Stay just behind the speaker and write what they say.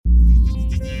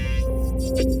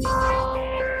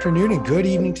Afternoon and good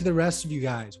evening to the rest of you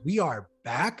guys. We are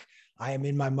back. I am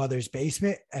in my mother's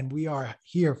basement and we are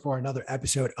here for another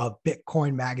episode of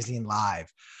Bitcoin Magazine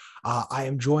Live. I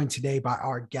am joined today by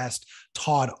our guest,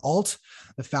 Todd Alt,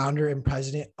 the founder and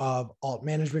president of Alt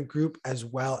Management Group, as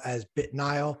well as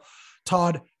BitNile.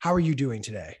 Todd, how are you doing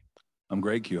today? I'm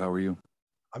great, Q. How are you?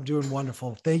 I'm doing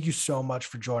wonderful. Thank you so much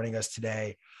for joining us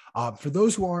today. For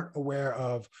those who aren't aware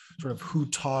of sort of who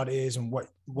Todd is and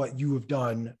what you have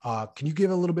done, can you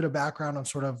give a little bit of background on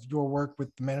sort of your work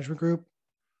with the management group?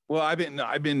 Well, I've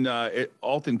been at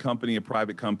Alt & Company, a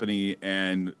private company,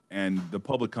 and the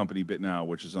public company BitNile,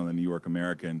 which is on the New York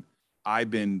American. I've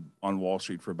been on Wall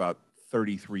Street for about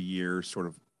 33 years, sort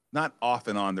of not off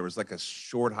and on. There was like a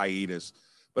short hiatus,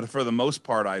 but for the most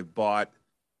part, I've bought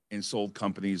and sold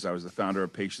companies. I was the founder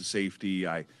of Patient Safety.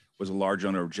 I was a large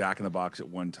owner of Jack in the Box at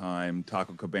one time,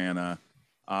 Taco Cabana.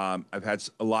 I've had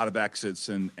a lot of exits,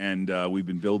 and we've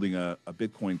been building a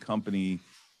Bitcoin company.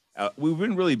 We've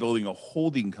been really building a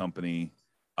holding company,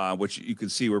 which you can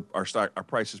see where our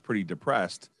price is pretty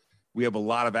depressed. We have a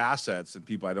lot of assets, and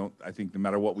people, I think no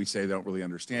matter what we say, they don't really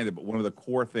understand it. But one of the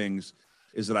core things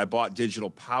is that I bought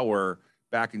Digital Power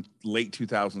back in late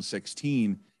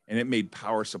 2016, and it made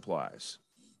power supplies.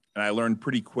 And I learned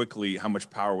pretty quickly how much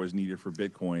power was needed for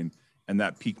Bitcoin, and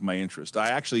that piqued my interest. I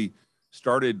actually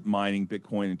started mining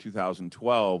Bitcoin in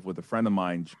 2012 with a friend of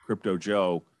mine, Crypto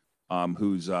Joe,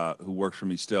 who works for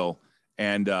me still.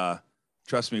 And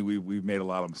trust me, we've made a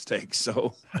lot of mistakes.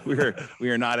 So we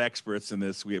are not experts in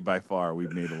this. We've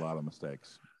made a lot of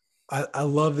mistakes. I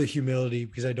love the humility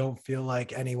because I don't feel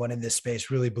like anyone in this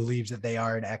space really believes that they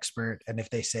are an expert. And if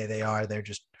they say they are, they're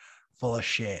just full of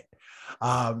shit.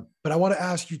 But I want to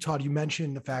ask you, Todd, you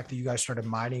mentioned the fact that you guys started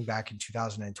mining back in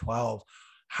 2012.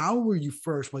 How were you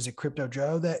first? Was it Crypto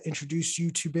Joe that introduced you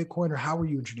to Bitcoin, or how were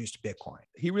you introduced to Bitcoin?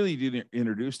 He really did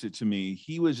introduce it to me.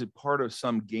 He was a part of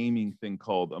some gaming thing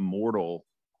called Immortal,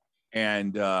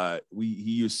 and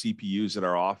he used CPUs at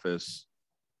our office.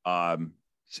 I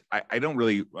don't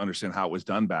really understand how it was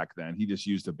done back then. He just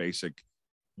used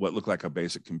what looked like a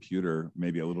basic computer,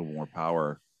 maybe a little more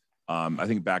power. I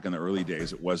think back in the early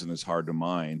days, it wasn't as hard to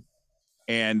mine.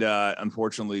 And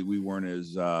unfortunately, we weren't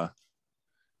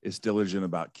as diligent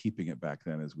about keeping it back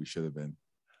then as we should have been.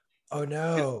 Oh,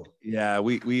 no. Yeah,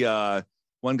 we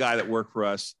one guy that worked for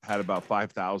us had about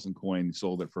 5,000 coins,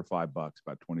 sold it for $5,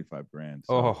 about 25 grand.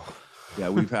 So, yeah,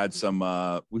 we've had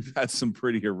some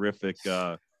pretty horrific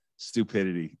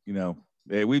stupidity. You know,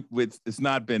 it's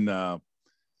not been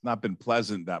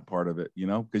pleasant, that part of it. You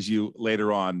know, because you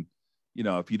later on, you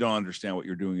know, if you don't understand what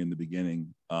you're doing in the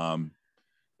beginning.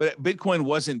 But Bitcoin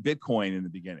wasn't Bitcoin in the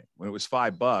beginning. When it was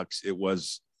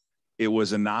 $5, it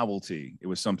was a novelty. It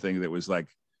was something that was like,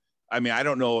 I mean, I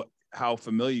don't know how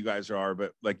familiar you guys are,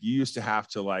 but like you used to have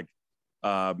to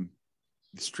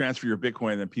transfer your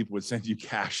Bitcoin and then people would send you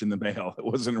cash in the mail. It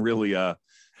wasn't really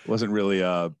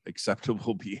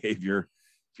acceptable behavior,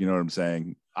 if you know what I'm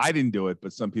saying. I didn't do it,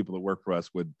 but some people that work for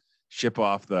us would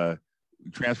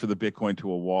transfer the Bitcoin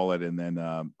to a wallet and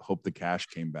then hope the cash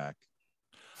came back.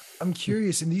 I'm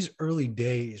curious, in these early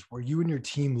days, were you and your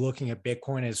team looking at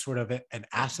Bitcoin as sort of an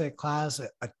asset class,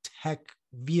 a tech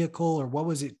vehicle, or what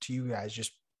was it to you guys?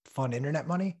 Just fun internet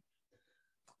money?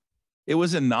 It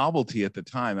was a novelty at the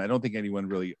time. I don't think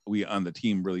we on the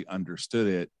team really understood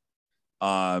it.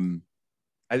 I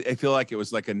feel like it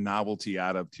was like a novelty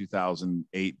out of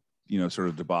 2008, sort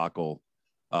of debacle.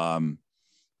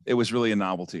 It was really a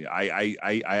novelty. I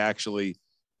actually,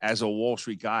 as a Wall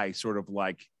Street guy, sort of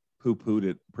like poo-pooed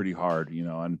it pretty hard,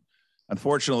 and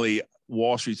unfortunately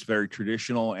Wall Street's very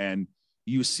traditional, and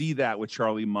you see that with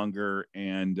Charlie Munger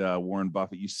and Warren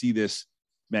Buffett. You see this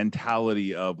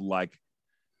mentality of like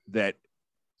that,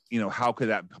 how could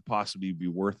that possibly be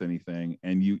worth anything?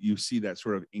 And you see that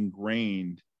sort of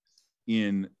ingrained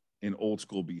in old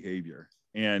school behavior.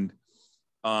 And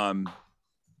I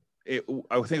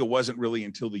think it wasn't really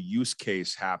until the use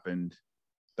case happened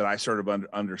that I started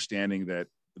understanding that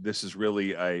this is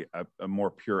really a more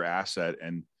pure asset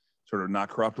and sort of not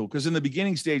corruptible. Because in the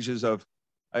beginning stages of,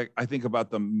 I think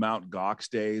about the Mt. Gox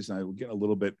days, and I will get a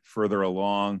little bit further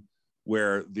along,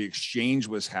 where the exchange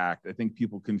was hacked. I think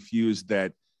people confused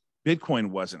that Bitcoin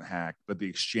wasn't hacked, but the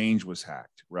exchange was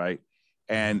hacked, right?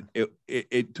 And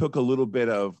it took a little bit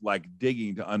of like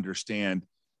digging to understand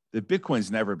that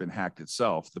Bitcoin's never been hacked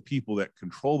itself. The people that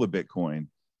control the Bitcoin,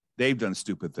 they've done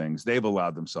stupid things. They've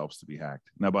allowed themselves to be hacked.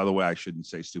 Now, by the way, I shouldn't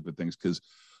say stupid things because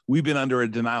we've been under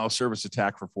a denial of service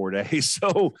attack for 4 days.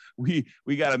 So we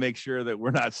got to make sure that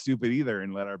we're not stupid either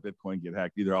and let our Bitcoin get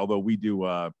hacked either. Although we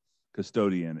do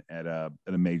custodian at a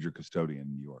major custodian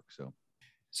in New York. So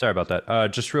Sorry about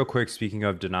that. Just real quick, speaking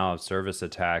of denial of service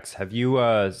attacks, have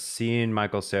you seen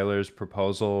Michael Saylor's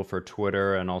proposal for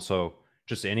Twitter and also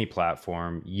just any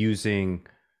platform using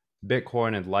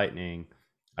Bitcoin and Lightning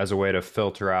as a way to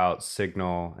filter out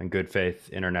Signal and good faith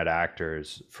internet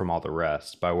actors from all the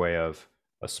rest by way of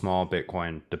a small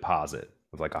Bitcoin deposit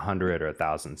of like 100 or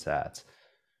 1,000 sats?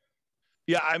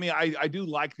 Yeah, I mean, I do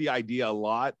like the idea a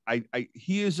lot.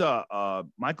 He is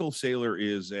Michael Saylor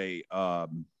is a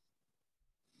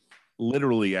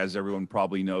literally, as everyone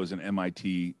probably knows, an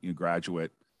MIT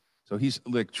graduate. So he's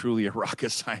like truly a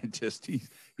rocket scientist.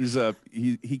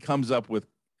 He comes up with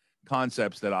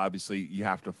concepts that obviously you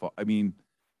have to. I mean,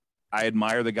 I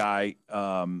admire the guy.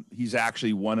 He's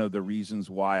actually one of the reasons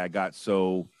why I got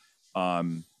so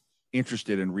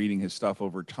interested in reading his stuff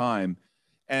over time.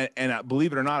 And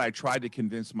believe it or not, I tried to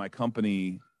convince my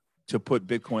company to put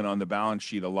Bitcoin on the balance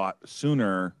sheet a lot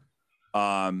sooner.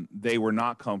 They were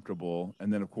not comfortable.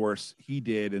 And then, of course, he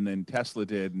did, and then Tesla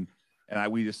did.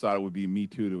 And we just thought it would be me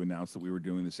too to announce that we were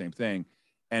doing the same thing.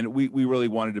 And we really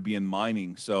wanted to be in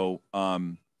mining. So,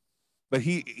 but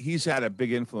he's had a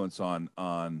big influence on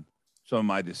some of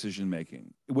my decision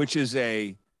making, which is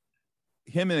him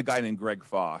and a guy named Greg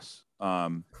Foss.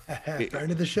 Friend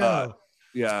of the show.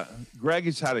 Yeah, Greg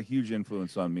has had a huge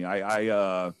influence on me.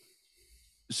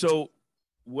 So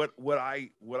what I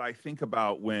think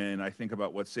about when I think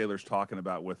about what Saylor's talking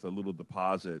about with a little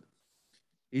deposit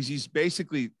is he's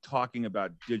basically talking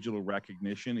about digital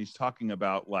recognition. He's talking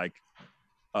about like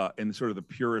in sort of the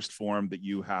purest form that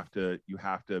you have to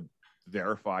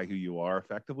verify who you are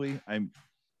effectively.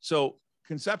 So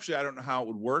conceptually, I don't know how it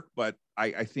would work, but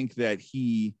I think that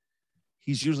he's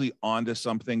usually onto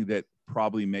something that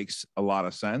probably makes a lot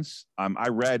of sense. I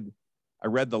read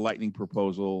the Lightning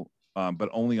proposal, but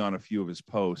only on a few of his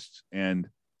posts, and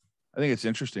I think it's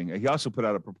interesting. He also put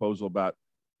out a proposal about,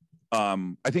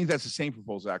 I think that's the same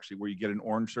proposal actually, where you get an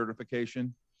orange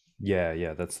certification.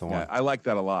 Yeah, that's the one. Yeah, I like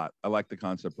that a lot. I like the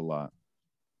concept a lot.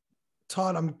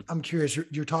 Todd, I'm curious.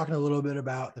 You're talking a little bit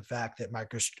about the fact that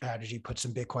MicroStrategy put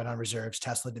some Bitcoin on reserves.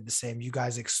 Tesla did the same. You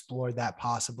guys explored that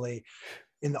possibly.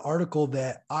 In the article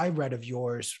that I read of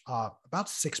yours about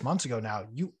 6 months ago now,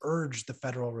 you urged the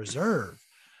Federal Reserve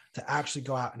to actually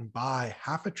go out and buy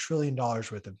 $500 billion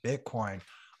worth of Bitcoin.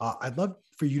 I'd love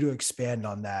for you to expand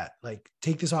on that. Like,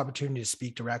 take this opportunity to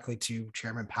speak directly to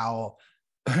Chairman Powell,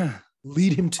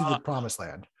 lead him to the promised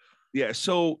land. Yeah.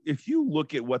 So if you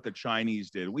look at what the Chinese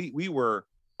did, we were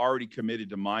already committed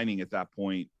to mining at that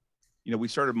point. We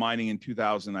started mining in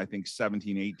 2000, I think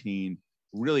 17, 18,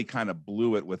 really kind of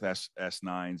blew it with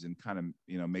S9s and kind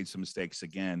of, made some mistakes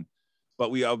again. But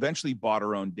we eventually bought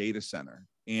our own data center.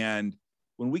 And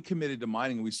when we committed to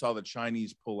mining, we saw the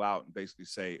Chinese pull out and basically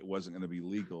say it wasn't going to be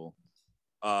legal.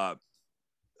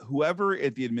 Whoever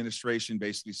at the administration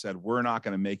basically said, we're not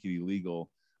going to make it illegal,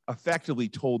 effectively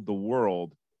told the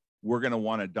world, we're going to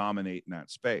want to dominate in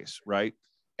that space, right?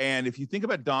 And if you think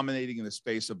about dominating in the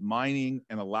space of mining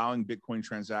and allowing Bitcoin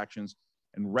transactions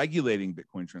and regulating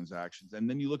Bitcoin transactions, and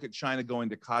then you look at China going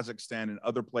to Kazakhstan and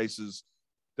other places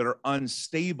that are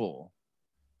unstable,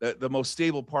 the most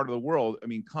stable part of the world. I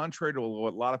mean, contrary to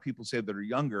what a lot of people say that are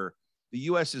younger, the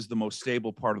US is the most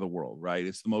stable part of the world, right?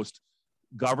 It's the most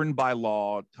governed by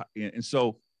law. And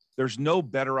so there's no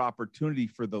better opportunity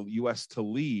for the US to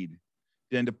lead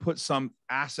than to put some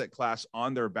asset class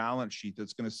on their balance sheet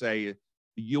that's going to say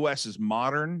the US is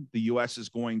modern. The US is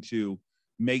going to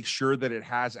make sure that it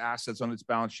has assets on its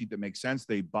balance sheet that make sense.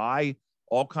 They buy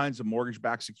all kinds of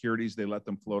mortgage-backed securities. They let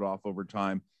them float off over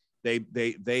time.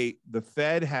 The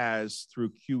Fed has,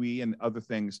 through QE and other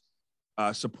things,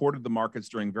 supported the markets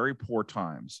during very poor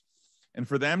times. And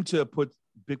for them to put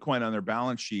Bitcoin on their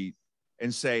balance sheet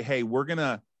and say, hey, we're going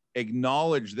to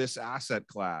acknowledge this asset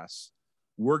class.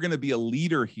 We're going to be a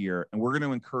leader here, and we're going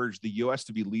to encourage the US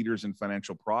to be leaders in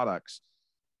financial products.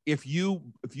 If you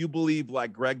believe,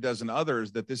 like Greg does and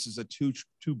others, that this is a $2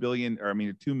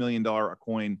 million a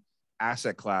coin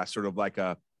asset class, sort of like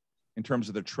in terms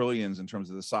of the trillions, in terms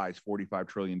of the size, $45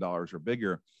 trillion or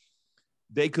bigger,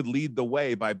 they could lead the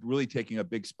way by really taking a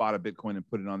big spot of Bitcoin and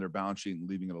put it on their balance sheet and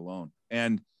leaving it alone.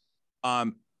 And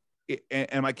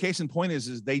my case in point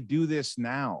is they do this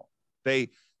now. They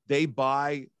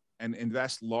buy and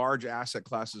invest large asset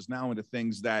classes now into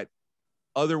things that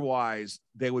otherwise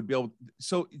they would be able.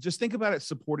 So just think about it,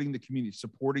 supporting the community,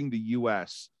 supporting the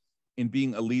US in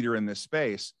being a leader in this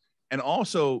space. And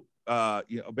also,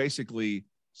 basically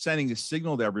sending a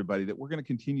signal to everybody that we're going to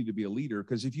continue to be a leader.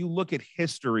 Because if you look at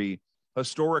historically,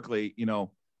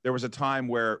 there was a time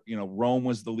where, Rome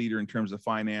was the leader in terms of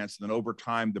finance. And then over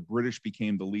time, the British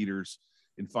became the leaders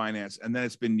in finance. And then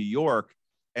it's been New York.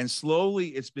 And slowly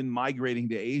it's been migrating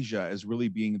to Asia as really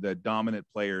being the dominant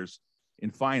players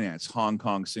in finance, Hong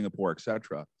Kong, Singapore, et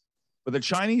cetera. But the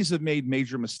Chinese have made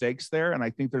major mistakes there, and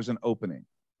I think there's an opening.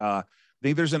 I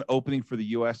think there's an opening for the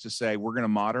U.S. to say we're going to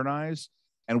modernize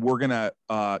and we're going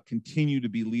to continue to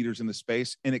be leaders in the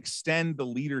space and extend the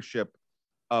leadership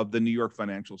of the New York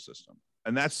financial system.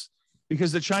 And that's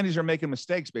because the Chinese are making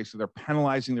mistakes. Basically, they're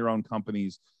penalizing their own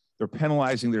companies. They're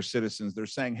penalizing their citizens. They're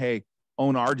saying, hey,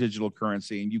 own our digital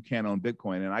currency and you can't own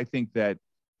Bitcoin. And I think that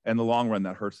in the long run,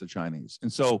 that hurts the Chinese.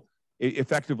 And so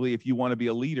effectively, if you want to be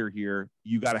a leader here,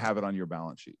 you got to have it on your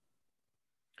balance sheet.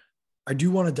 I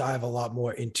do want to dive a lot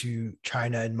more into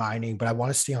China and mining, but I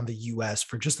want to stay on the US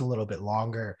for just a little bit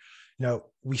longer. You know,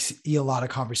 we see a lot of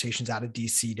conversations out of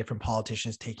DC, different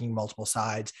politicians taking multiple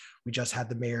sides. We just had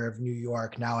the mayor of New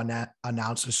York now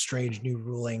announce a strange new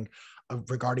ruling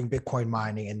regarding Bitcoin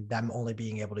mining and them only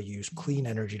being able to use clean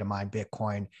energy to mine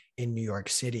Bitcoin in New York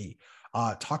City.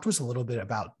 Talk to us a little bit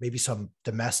about maybe some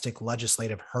domestic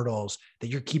legislative hurdles that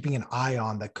you're keeping an eye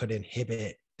on that could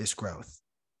inhibit this growth.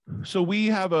 So we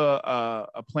have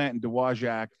a plant in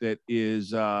Dowagiac that is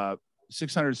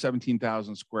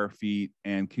 617,000 square feet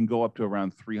and can go up to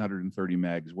around 330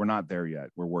 megs. We're not there yet.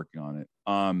 We're working on it.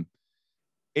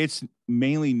 It's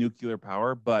mainly nuclear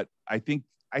power, but I think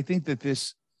that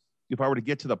this, if I were to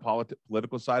get to the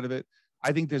political side of it,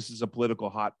 I think this is a political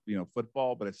hot,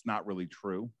 football, but it's not really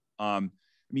true. I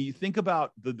mean, you think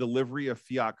about the delivery of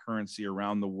fiat currency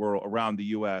around the world, around the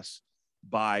U.S.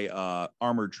 by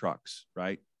armored trucks,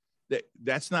 right?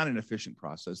 That's not an efficient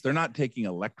process. They're not taking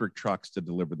electric trucks to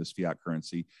deliver this fiat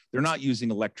currency. They're not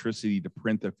using electricity to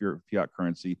print the fiat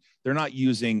currency. They're not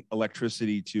using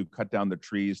electricity to cut down the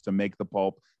trees to make the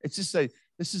pulp. It's just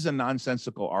this is a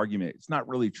nonsensical argument. It's not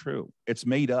really true. It's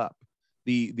made up.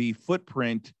 The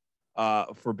footprint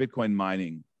for Bitcoin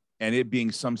mining and it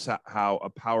being somehow a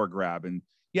power grab. And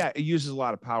yeah, it uses a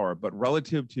lot of power, but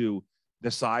relative to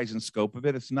the size and scope of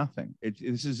it, it's nothing.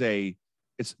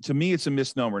 To me, it's a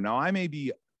misnomer. Now, I may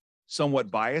be somewhat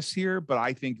biased here, but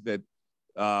I think that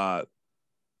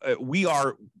we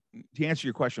are, to answer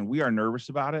your question, we are nervous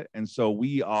about it. And so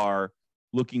we are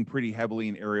looking pretty heavily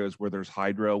in areas where there's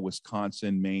hydro,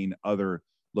 Wisconsin, Maine, other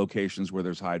locations where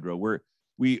there's hydro.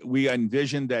 We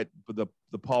envision that the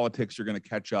politics are going to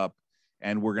catch up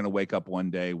and we're going to wake up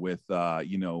one day with,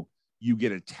 you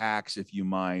get a tax if you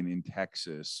mine in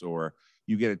Texas, or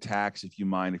you get a tax if you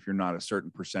mine if you're not a certain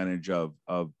percentage of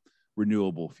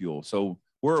renewable fuel. So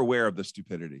we're aware of the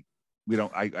stupidity.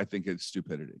 I think it's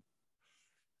stupidity.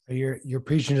 You're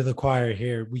preaching to the choir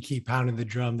here. We keep pounding the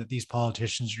drum that these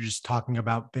politicians are just talking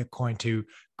about Bitcoin to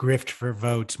grift for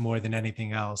votes more than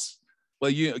anything else.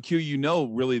 Well,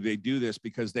 really they do this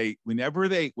because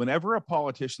whenever a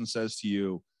politician says to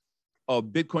you, oh,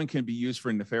 Bitcoin can be used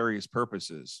for nefarious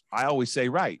purposes, I always say,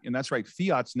 right. And that's right.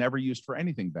 Fiat's never used for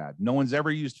anything bad. No one's ever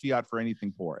used fiat for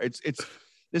anything poor.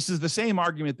 This is the same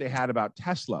argument they had about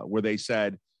Tesla, where they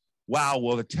said, wow,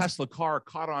 well, the Tesla car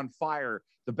caught on fire.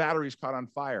 The batteries caught on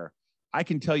fire. I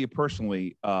can tell you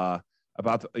personally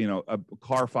about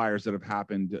car fires that have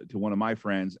happened to one of my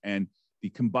friends, and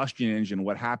the combustion engine,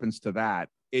 what happens to that.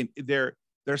 They're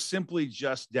simply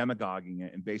just demagoguing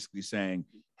it and basically saying,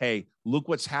 hey, look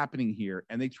what's happening here.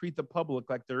 And they treat the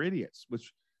public like they're idiots,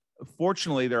 which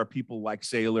fortunately there are people like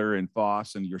Saylor and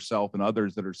Foss and yourself and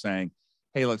others that are saying,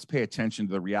 hey, let's pay attention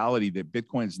to the reality that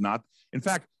Bitcoin is not. In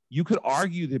fact, you could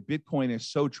argue that Bitcoin is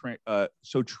so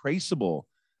traceable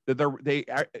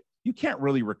that you can't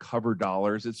really recover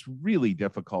dollars. It's really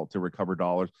difficult to recover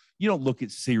dollars. You don't look at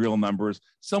serial numbers.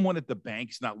 Someone at the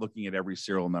bank's not looking at every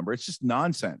serial number. It's just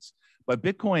nonsense. But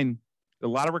Bitcoin, a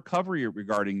lot of recovery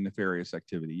regarding nefarious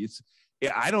activity.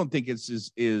 I don't think I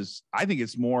think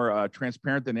it's more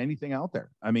transparent than anything out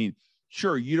there. I mean,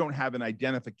 sure, you don't have an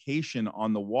identification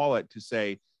on the wallet to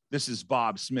say this is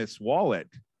Bob Smith's wallet,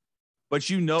 but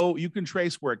you can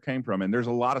trace where it came from. And there's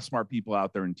a lot of smart people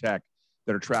out there in tech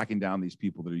that are tracking down these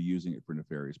people that are using it for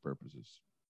nefarious purposes.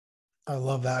 I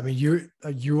love that. I mean,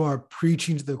 you are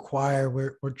preaching to the choir.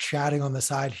 We're chatting on the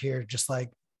side here, just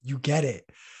like you get it.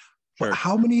 Sure.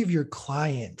 How many of your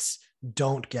clients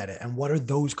don't get it, and what are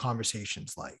those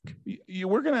conversations like?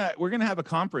 We're gonna have a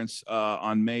conference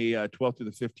on May 12th to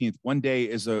the 15th. One day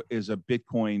is a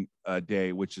Bitcoin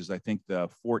day, which is I think the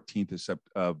 14th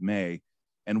of May,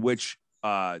 and which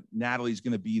Natalie's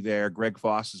going to be there. Greg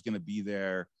Foss is going to be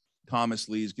there. Thomas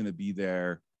Lee is going to be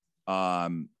there.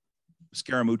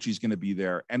 Scaramucci is going to be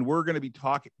there, and we're going to be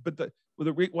talking. But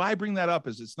why I bring that up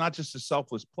is it's not just a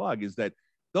selfless plug. Is that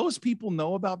those people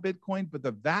know about Bitcoin, but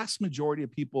the vast majority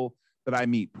of people that I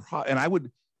meet, and I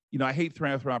would I hate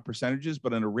throwing out percentages,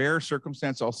 but in a rare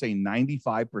circumstance, I'll say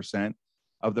 95%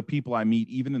 of the people I meet,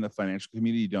 even in the financial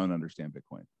community, don't understand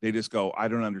Bitcoin. They just go, I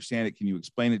don't understand it. Can you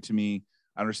explain it to me?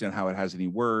 I understand how it has any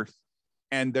worth.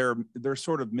 And they're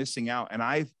sort of missing out.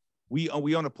 And we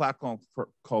own a platform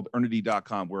called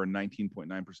Earnity.com. We're a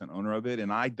 19.9% owner of it.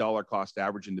 And I dollar cost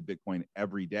average into Bitcoin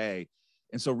every day.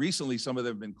 And so recently, some of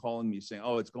them have been calling me saying,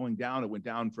 oh, it's going down. It went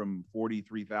down from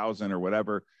 43,000 or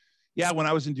whatever. Yeah, when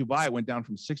I was in Dubai, it went down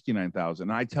from 69,000.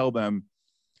 And I tell them,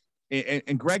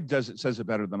 and Greg says it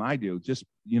better than I do. Just,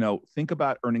 think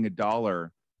about earning $1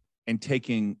 and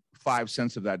taking 5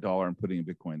 cents of that dollar and putting in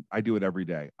Bitcoin. I do it every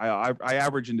day. I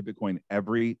average into Bitcoin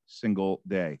every single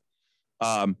day.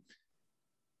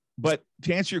 But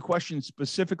to answer your question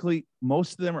specifically,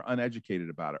 most of them are uneducated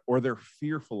about it, or they're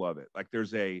fearful of it. Like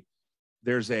there's a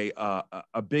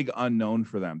big unknown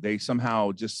for them. They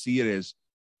somehow just see it as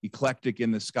eclectic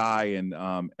in the sky. And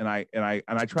I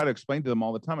try to explain to them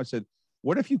all the time. I said,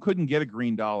 what if you couldn't get a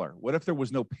green dollar? What if there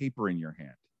was no paper in your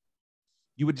hand?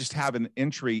 You would just have an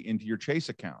entry into your Chase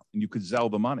account and you could sell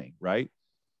the money, right?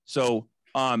 So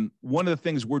one of the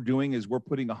things we're doing is we're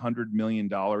putting $100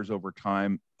 million over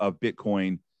time of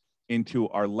Bitcoin into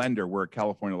our lender. We're a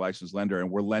California licensed lender,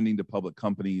 and we're lending to public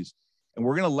companies. And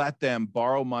we're going to let them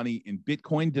borrow money in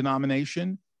Bitcoin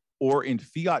denomination or in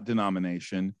fiat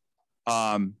denomination,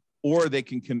 or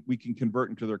we can convert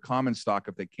into their common stock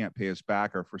if they can't pay us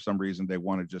back, or for some reason they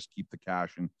want to just keep the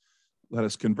cash and let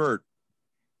us convert.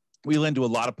 We lend to a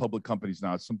lot of public companies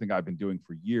now. It's something I've been doing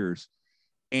for years.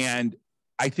 And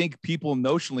I think people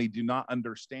notionally do not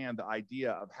understand the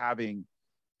idea of having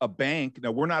a bank.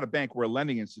 Now, we're not a bank, we're a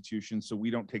lending institution, so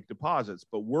we don't take deposits,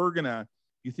 but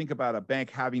you think about a bank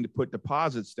having to put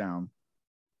deposits down,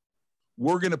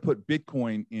 we're going to put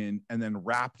Bitcoin in and then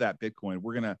wrap that Bitcoin.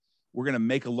 We're going to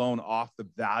make a loan off the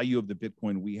value of the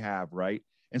Bitcoin we have, right?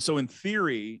 And so in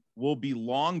theory, we'll be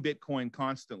long Bitcoin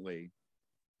constantly,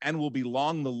 and we'll be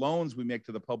long the loans we make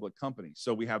to the public company.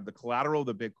 So we have the collateral of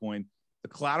the Bitcoin, the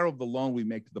collateral of the loan we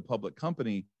make to the public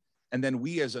company, and then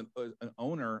we as an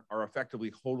owner are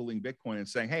effectively holding Bitcoin and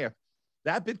saying, hey, if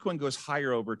that Bitcoin goes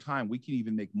higher over time, we can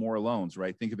even make more loans,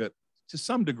 right? Think of it to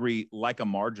some degree like a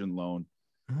margin loan.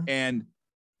 Mm-hmm. And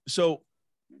so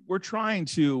we're trying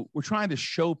to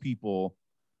show people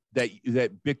that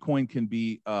Bitcoin can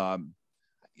be,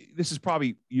 this is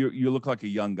probably, you look like a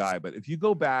young guy, but if you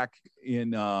go back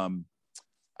in, I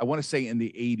want to say in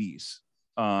the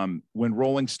 80s, when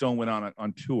Rolling Stone went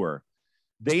on tour,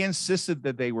 they insisted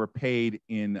that they were paid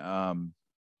in,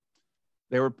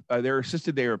 they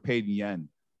were paid in yen,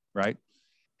 right?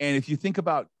 And if you think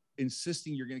about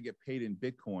insisting you're going to get paid in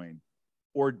Bitcoin,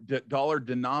 or dollar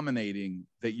denominating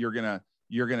that you're going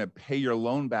to pay your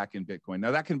loan back in Bitcoin.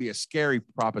 Now that can be a scary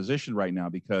proposition right now,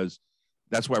 because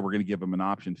that's why we're going to give them an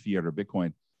option, fiat or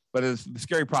Bitcoin. But the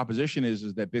scary proposition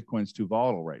is that Bitcoin's too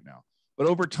volatile right now. But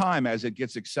over time, as it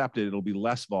gets accepted, it'll be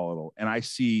less volatile. And I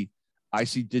see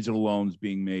digital loans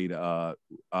being made, backed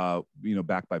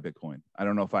by Bitcoin. I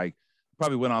don't know if I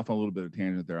probably went off on a little bit of a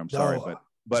tangent there. I'm sorry,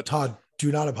 but Todd,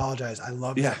 do not apologize. I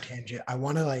love that tangent. I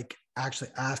want to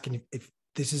actually ask, and if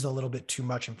this is a little bit too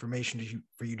much information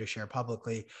for you to share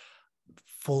publicly,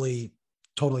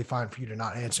 totally fine for you to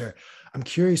not answer. I'm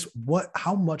curious,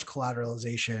 how much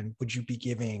collateralization would you be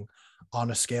giving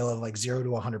on a scale of 0 to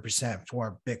 100%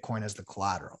 for Bitcoin as the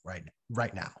collateral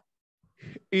right now?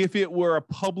 If it were a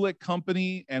public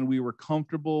company and we were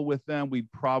comfortable with them,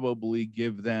 we'd probably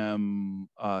give them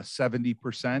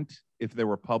 70% if they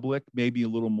were public, maybe a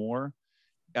little more.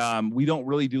 We don't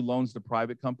really do loans to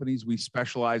private companies. We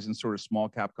specialize in sort of small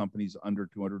cap companies under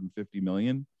 250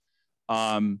 million.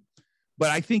 But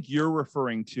I think you're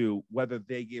referring to whether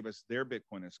they gave us their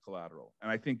Bitcoin as collateral. And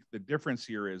I think the difference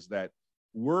here is that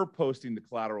we're posting the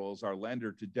collateral as our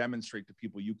lender to demonstrate to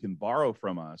people you can borrow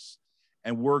from us.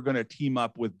 And we're going to team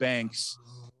up with banks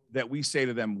that we say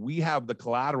to them, we have the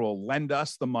collateral, lend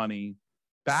us the money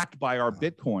backed by our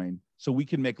Bitcoin so we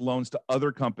can make loans to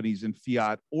other companies in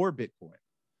fiat or Bitcoin.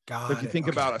 So if you think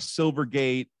about a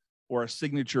Silvergate or a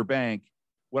Signature Bank,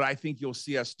 what I think you'll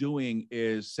see us doing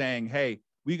is saying, hey,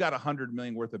 we got 100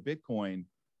 million worth of Bitcoin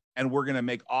and we're going to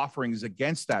make offerings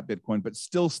against that Bitcoin, but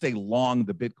still stay long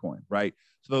the Bitcoin, right?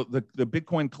 So the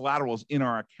Bitcoin collateral is in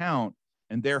our account,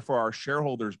 and therefore our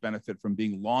shareholders benefit from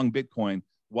being long Bitcoin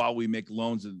while we make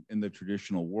loans in the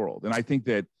traditional world. And I think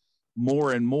that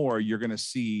more and more you're going to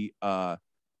see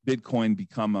Bitcoin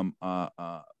become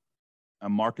a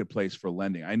marketplace for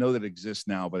lending. I know that exists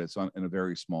now, but it's in a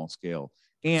very small scale,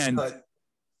 and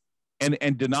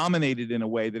denominated in a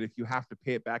way that if you have to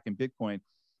pay it back in Bitcoin,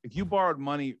 if you borrowed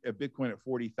money at Bitcoin at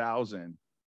 40,000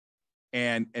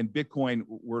 and Bitcoin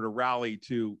were to rally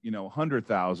to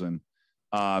 100,000,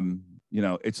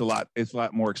 it's a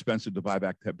lot more expensive to buy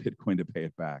back that Bitcoin to pay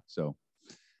it back. So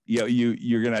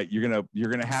you're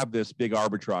gonna have this big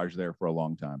arbitrage there for a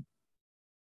long time.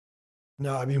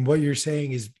 No, I mean, what you're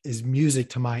saying is music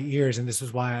to my ears, and this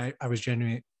is why I was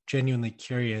genuinely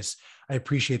curious. I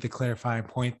appreciate the clarifying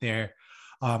point there.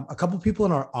 A couple of people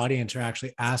in our audience are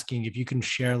actually asking if you can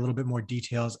share a little bit more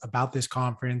details about this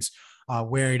conference,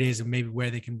 where it is, and maybe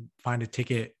where they can find a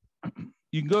ticket.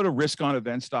 You can go to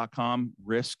riskonevents.com,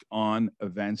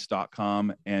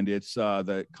 riskonevents.com, and it's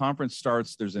the conference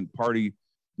starts. There's a party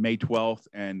May 12th,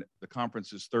 and the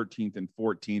conference is 13th and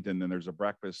 14th, and then there's a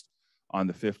breakfast on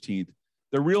the 15th.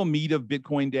 The real meat of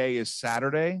Bitcoin Day is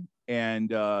Saturday, and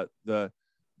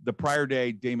the prior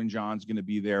day, Damon John's going to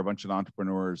be there, a bunch of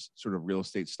entrepreneurs, sort of real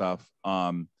estate stuff.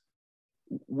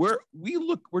 We're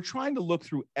trying to look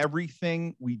through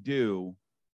everything we do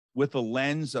with a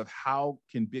lens of how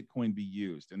can Bitcoin be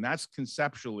used, and that's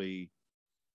conceptually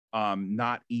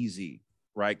not easy,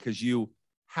 right? Because you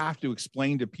have to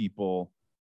explain to people.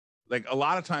 Like a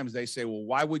lot of times they say, well,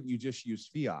 why wouldn't you just use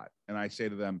fiat? And I say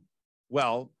to them,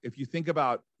 well, if you think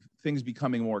about things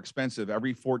becoming more expensive,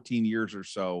 every 14 years or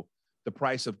so, the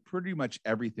price of pretty much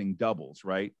everything doubles,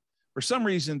 right? For some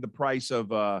reason, the price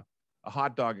of a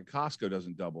hot dog at Costco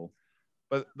doesn't double,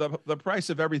 but the price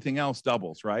of everything else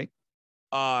doubles, right?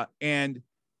 And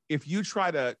if you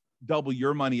try to double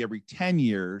your money every 10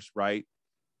 years, right?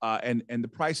 And the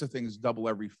price of things double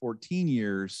every 14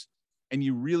 years, and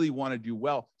you really want to do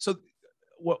well. So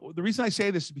the reason I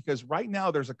say this is because right now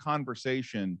there's a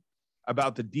conversation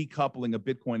about the decoupling of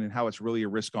Bitcoin and how it's really a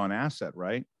risk-on asset,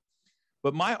 right?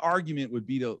 But my argument would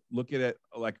be to look at it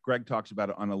like Greg talks about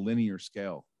it on a linear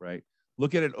scale, right?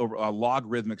 Look at it over a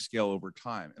logarithmic scale over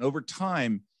time. And over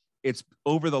time, it's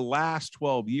over the last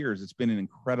 12 years, it's been an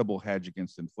incredible hedge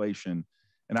against inflation.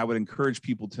 And I would encourage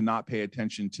people to not pay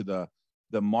attention to the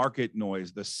market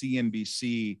noise, the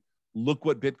CNBC, look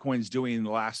what Bitcoin's doing in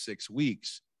the last 6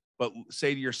 weeks, but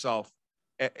say to yourself,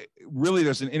 really,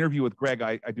 there's an interview with Greg.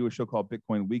 I do a show called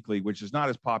Bitcoin Weekly, which is not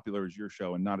as popular as your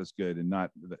show and not as good, and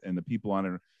the people on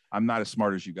it. I'm not as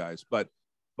smart as you guys, but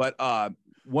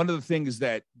one of the things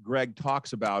that Greg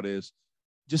talks about is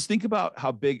just think about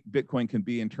how big Bitcoin can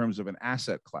be in terms of an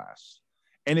asset class.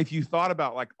 And if you thought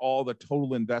about like all the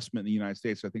total investment in the United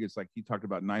States, I think it's like he talked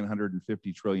about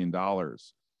 $950 trillion.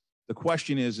 The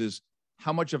question is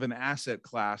how much of an asset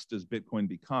class does Bitcoin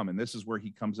become? And this is where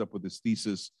he comes up with this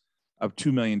thesis of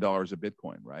 $2 million of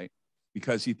Bitcoin, right?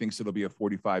 Because he thinks it'll be a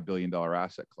 $45 billion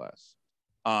asset class.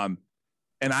 And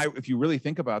if you really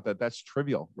think about that, that's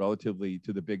trivial relatively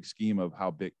to the big scheme of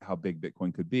how big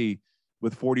Bitcoin could be.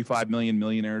 With 45 million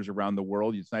millionaires around the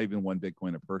world, it's not even one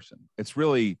Bitcoin a person. It's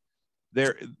really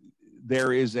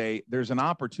there's an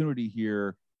opportunity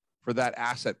here for that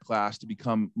asset class to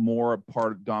become more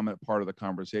dominant part of the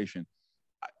conversation.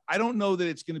 I don't know that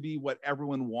it's going to be what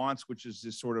everyone wants, which is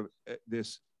this sort of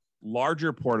this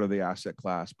larger part of the asset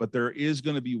class, but there is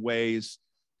going to be ways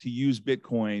to use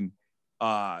Bitcoin,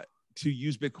 like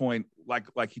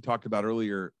he talked about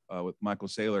earlier with Michael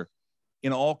Saylor,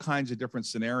 in all kinds of different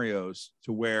scenarios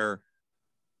to where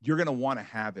you're going to want to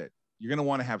have it. You're going to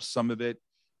want to have some of it.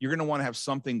 You're going to want to have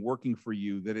something working for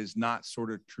you that is not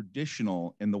sort of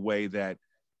traditional in the way that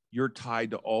you're tied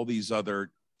to all these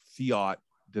other fiat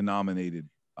denominated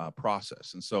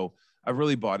process. And so I've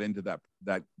really bought into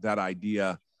that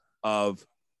idea of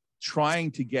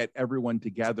trying to get everyone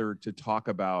together to talk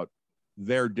about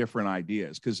their different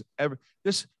ideas. Because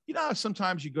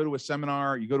sometimes you go to a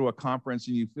seminar, you go to a conference,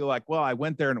 and you feel like, well, I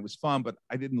went there and it was fun, but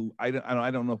I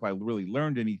don't know if I really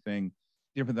learned anything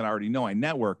different than I already know. I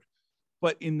networked.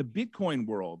 But in the Bitcoin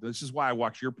world, this is why I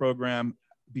watch your program,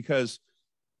 because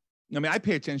I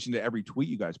pay attention to every tweet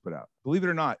you guys put out. Believe it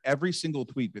or not, every single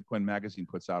tweet Bitcoin Magazine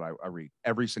puts out, I read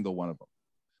every single one of them.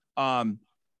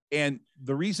 And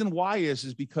the reason why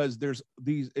is because there's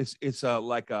these, it's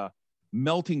like a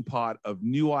melting pot of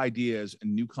new ideas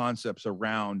and new concepts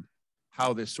around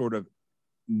how this sort of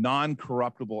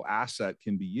non-corruptible asset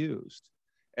can be used.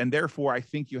 And therefore, I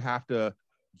think you have to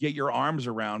get your arms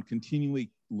around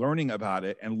continually learning about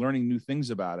it and learning new things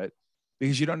about it,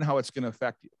 because you don't know how it's going to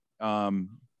affect you.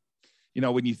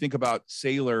 When you think about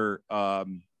Saylor,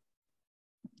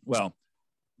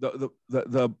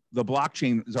 the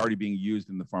blockchain is already being used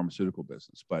in the pharmaceutical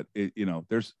business, but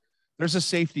there's a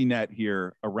safety net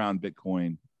here around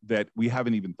Bitcoin that we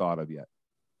haven't even thought of yet.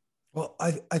 Well,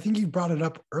 I think you brought it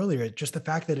up earlier, just the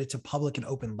fact that it's a public and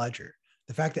open ledger,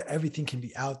 the fact that everything can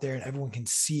be out there and everyone can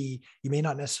see. You may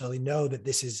not necessarily know that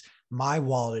this is my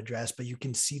wallet address, but you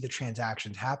can see the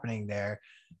transactions happening there.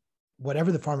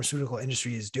 whatever the pharmaceutical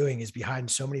industry is doing is behind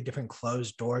so many different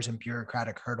closed doors and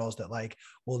bureaucratic hurdles that like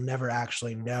we'll never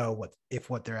actually know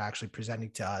what they're actually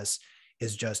presenting to us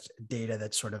is just data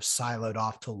that's sort of siloed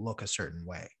off to look a certain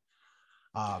way.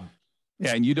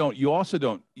 Yeah, and you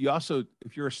also,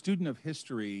 if you're a student of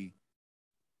history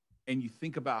and you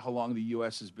think about how long the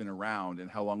US has been around and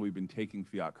how long we've been taking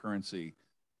fiat currency,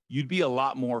 you'd be a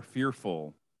lot more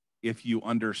fearful if you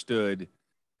understood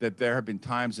that there have been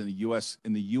times in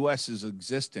the US's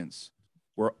existence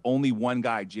where only one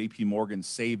guy, JP Morgan,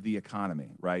 saved the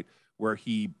economy, right? Where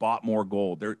he bought more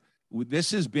gold.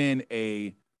 This has been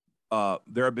there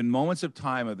have been moments of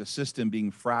time of the system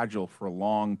being fragile for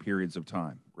long periods of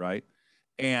time, right?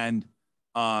 And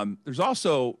there's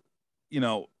also,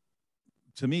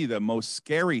 to me, the most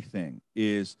scary thing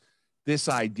is this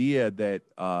idea that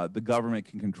the government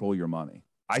can control your money.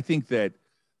 I think that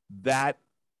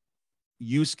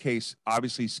use case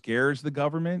obviously scares the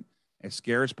government, it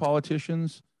scares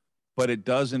politicians, but it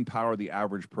does empower the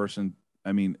average person.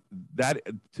 I mean, that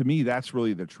to me, that's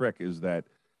really the trick, is that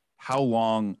how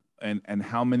long and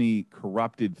how many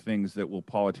corrupted things that will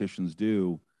politicians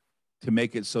do to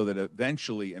make it so that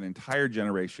eventually an entire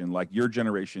generation, like your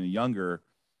generation and younger,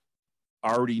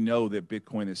 already know that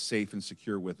Bitcoin is safe and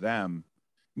secure with them.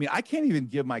 I mean, I can't even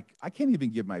give my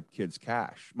kids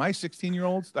cash. My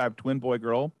 16-year-olds, I have twin boy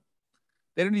girl,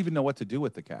 they don't even know what to do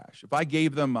with the cash. If I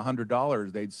gave them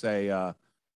 $100, they'd say,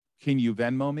 "Can you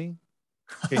Venmo me?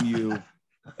 Can you?"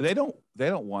 They don't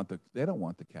want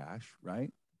the cash,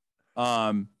 right?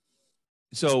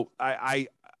 So I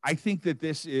think that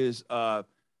this is.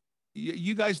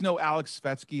 You guys know Alex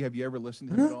Svetsky? Have you ever listened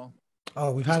to him at all?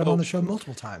 Oh, we've had him on the show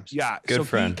multiple times. Yeah, good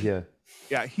friend.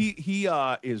 He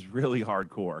is really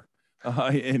hardcore,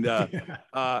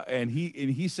 and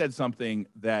he said something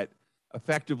that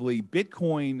effectively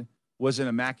Bitcoin was an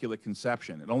immaculate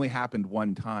conception. It only happened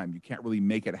one time. You can't really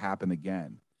make it happen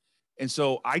again. And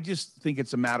so I just think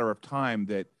it's a matter of time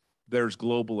that there's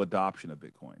global adoption of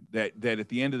Bitcoin. That at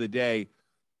the end of the day,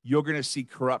 you're going to see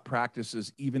corrupt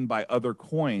practices even by other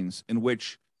coins in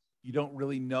which you don't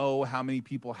really know how many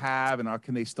people have and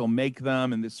can they still make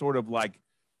them, and it's sort of like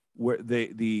where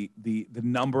the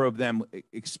number of them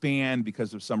expand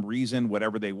because of some reason,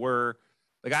 whatever they were.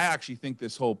 Like, I actually think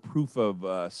this whole proof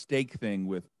of stake thing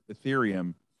with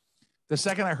Ethereum, the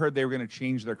second I heard they were going to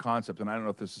change their concept, and I don't know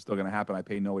if this is still going to happen, I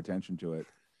pay no attention to it.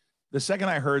 The second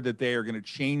I heard that they are going to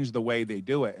change the way they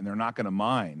do it and they're not going to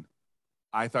mine,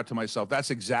 I thought to myself, that's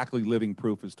exactly living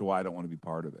proof as to why I don't want to be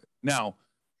part of it. Now,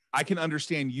 I can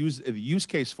understand the use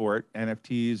case for it,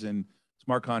 NFTs and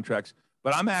smart contracts,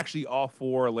 but I'm actually all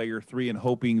for layer 3 and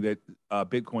hoping that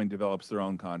Bitcoin develops their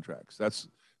own contracts. That's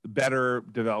the better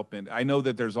development. I know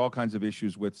that there's all kinds of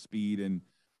issues with speed and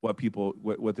what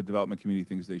the development community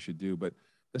thinks they should do. But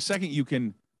the second you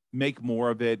can make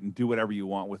more of it and do whatever you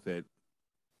want with it,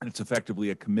 and it's effectively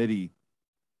a committee,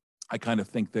 I kind of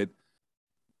think that,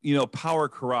 power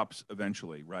corrupts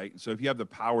eventually, right? So if you have the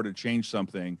power to change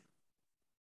something,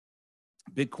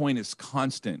 Bitcoin is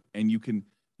constant, and you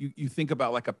think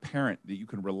about like a parent that you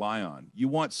can rely on. You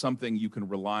want something you can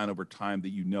rely on over time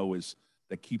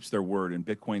that keeps their word, and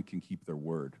Bitcoin can keep their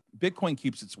word. Bitcoin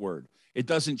keeps its word. It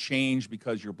doesn't change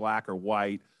because you're black or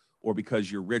white or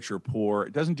because you're rich or poor.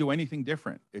 It doesn't do anything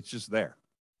different. It's just there.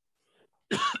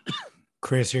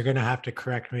 Chris, you're going to have to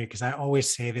correct me because I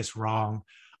always say this wrong.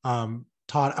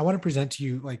 Todd, I want to present to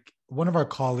you, like, one of our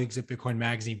colleagues at Bitcoin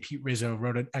Magazine, Pete Rizzo,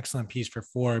 wrote an excellent piece for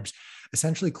Forbes,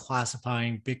 essentially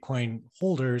classifying Bitcoin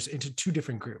holders into two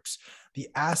different groups: the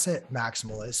asset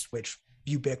maximalists, which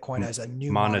view Bitcoin as a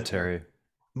new monetary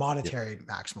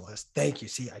maximalist. Thank you.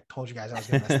 See, I told you guys I was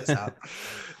going to mess this up.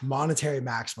 Monetary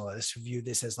maximalists who view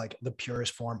this as like the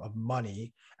purest form of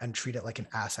money and treat it like an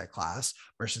asset class,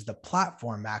 versus the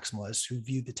platform maximalists who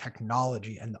view the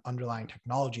technology and the underlying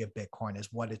technology of Bitcoin as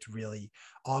what it's really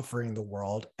offering the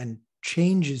world, and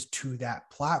changes to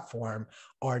that platform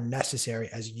are necessary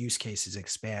as use cases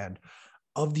expand.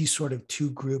 Of these sort of two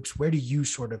groups, where do you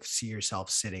sort of see yourself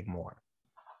sitting more?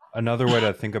 Another way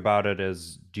to think about it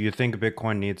is, do you think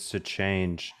Bitcoin needs to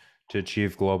change to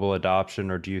achieve global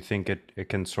adoption, or do you think it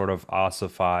can sort of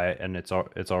ossify and it's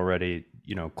already,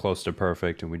 close to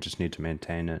perfect and we just need to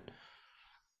maintain it?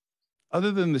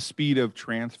 Other than the speed of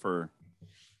transfer,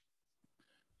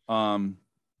 I've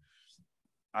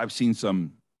seen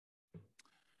some,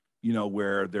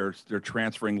 where they're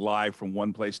transferring live from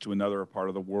one place to another part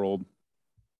of the world.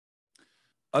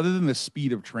 Other than the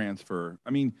speed of transfer,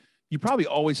 I mean, you probably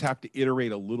always have to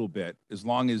iterate a little bit, as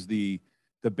long as the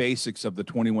basics of the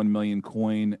 21 million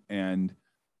coin and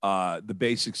the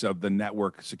basics of the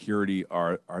network security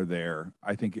are there.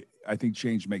 I think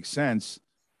change makes sense,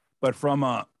 but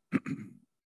from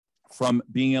from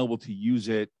being able to use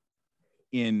it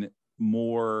in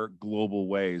more global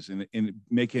ways and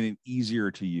making it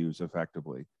easier to use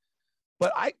effectively.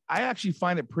 But I actually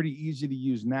find it pretty easy to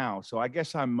use now. So I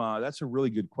guess that's a really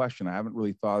good question. I haven't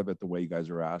really thought of it the way you guys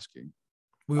are asking.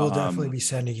 We will definitely be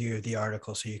sending you the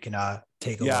article so you can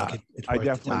take a look. It's I worth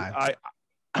definitely, the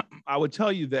time. I would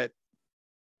tell you that,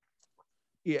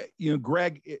 yeah, you know,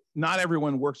 Greg, not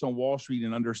everyone works on Wall Street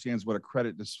and understands what a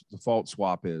credit default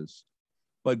swap is.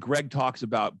 But Greg talks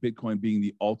about Bitcoin being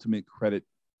the ultimate credit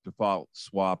default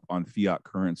swap on fiat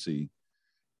currency.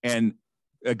 And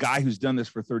a guy who's done this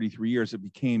for 33 years, it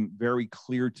became very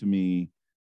clear to me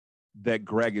that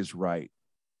Greg is right.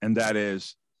 And that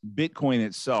is Bitcoin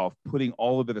itself, putting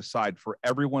all of it aside for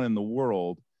everyone in the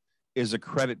world, is a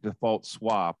credit default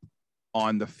swap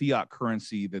on the fiat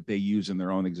currency that they use in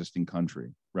their own existing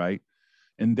country, right?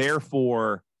 And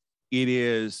therefore, it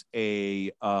is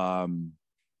a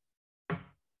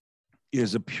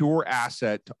pure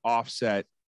asset to offset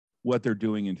what they're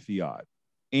doing in fiat.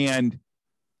 And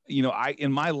you know,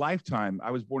 in my lifetime,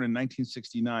 I was born in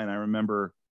 1969. I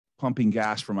remember pumping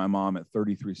gas for my mom at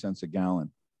 33 cents a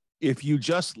gallon. If you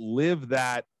just live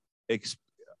that, I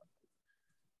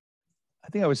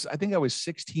think I was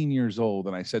 16 years old,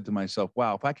 and I said to myself,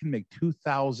 "Wow, if I can make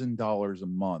 $2,000 a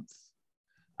month,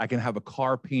 I can have a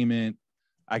car payment,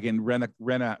 I can rent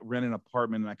an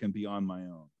apartment, and I can be on my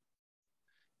own."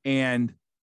 And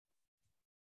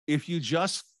if you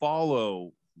just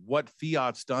follow what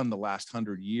fiat's done the last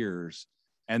 100 years,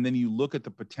 and then you look at the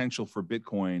potential for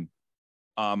Bitcoin,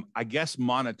 I guess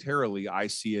monetarily, I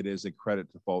see it as a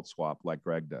credit default swap like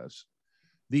Greg does.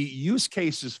 The use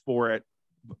cases for it,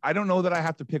 I don't know that I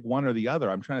have to pick one or the other.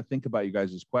 I'm trying to think about you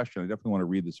guys' question. I definitely want to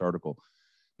read this article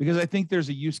because I think there's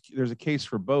a case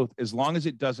for both, as long as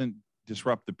it doesn't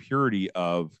disrupt the purity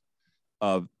of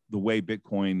the way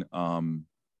Bitcoin,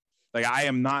 like I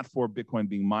am not for Bitcoin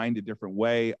being mined a different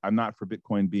way. I'm not for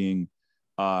Bitcoin being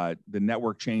the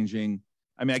network changing.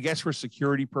 I mean, I guess for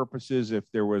security purposes, if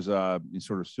there was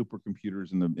sort of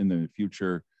supercomputers in the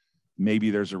future,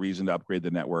 maybe there's a reason to upgrade the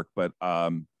network. But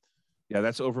yeah,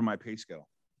 that's over my pay scale.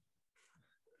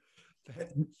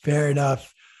 Fair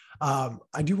enough.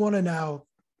 I do want to now.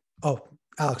 Oh,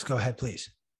 Alex, go ahead, please.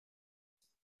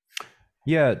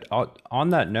 Yeah. On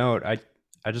that note,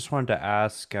 I just wanted to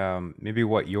ask maybe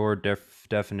what your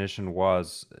definition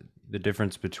was, the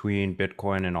difference between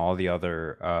Bitcoin and all the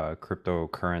other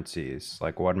cryptocurrencies.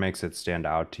 Like, what makes it stand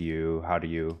out to you? How do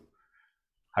you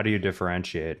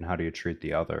differentiate, and how do you treat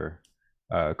the other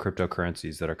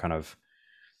cryptocurrencies that are kind of,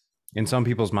 in some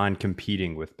people's mind,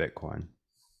 competing with Bitcoin?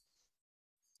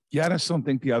 Yeah, I just don't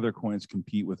think the other coins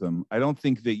compete with them. I don't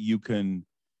think that you can.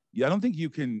 Yeah, I don't think you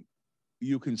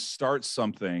can start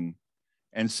something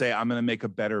and say, I'm going to make a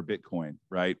better Bitcoin,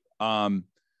 right?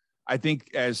 I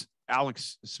think, as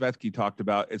Alex Svetsky talked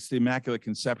about, it's the immaculate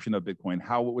conception of Bitcoin,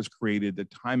 how it was created, the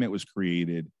time it was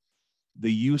created,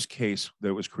 the use case that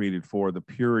it was created for, the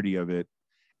purity of it.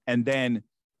 And then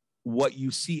what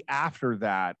you see after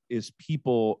that is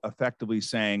people effectively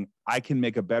saying, I can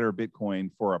make a better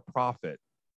Bitcoin for a profit.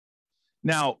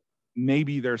 Now,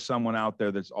 maybe there's someone out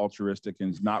there that's altruistic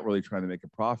and is not really trying to make a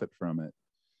profit from it.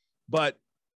 But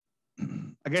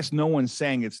I guess no one's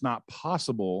saying it's not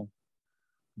possible,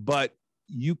 but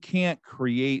you can't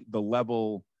create the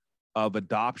level of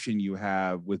adoption you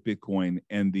have with Bitcoin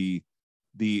and the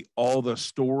all the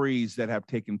stories that have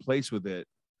taken place with it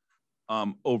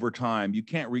over time. You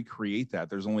can't recreate that.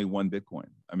 There's only one Bitcoin.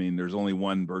 I mean, there's only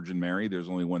one Virgin Mary. There's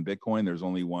only one Bitcoin. There's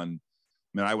only one.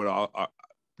 I mean, I would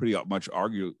pretty much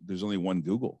argue there's only one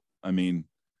Google. I mean,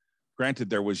 granted,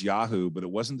 there was Yahoo, but it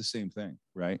wasn't the same thing,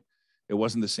 right? It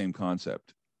wasn't the same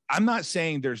concept. I'm not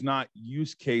saying there's not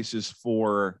use cases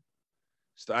for.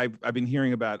 I've been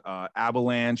hearing about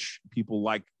Avalanche. People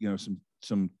like, you know,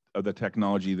 some of the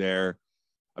technology there.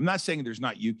 I'm not saying there's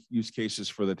not use cases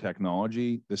for the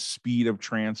technology, the speed of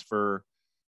transfer,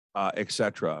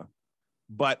 etc.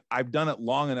 But I've done it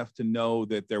long enough to know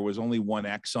that there was only one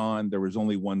Exxon, there was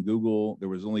only one Google, there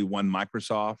was only one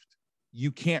Microsoft.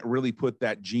 You can't really put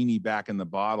that genie back in the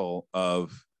bottle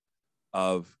of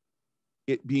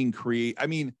it being created. I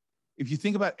mean, if you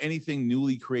think about anything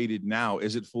newly created now,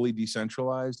 is it fully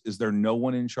decentralized? Is there no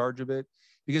one in charge of it?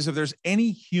 Because if there's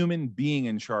any human being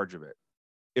in charge of it,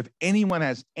 if anyone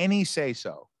has any say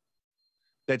so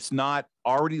that's not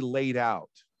already laid out,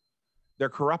 they're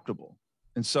corruptible.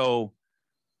 And so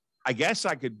I guess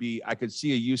I could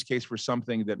see a use case for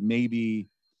something that maybe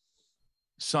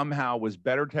somehow was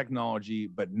better technology,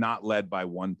 but not led by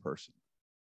one person.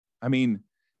 I mean,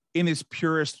 in its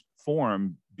purest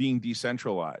form, being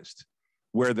decentralized,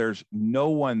 where there's no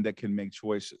one that can make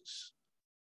choices.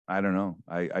 I don't know.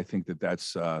 I think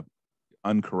that's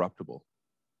uncorruptible.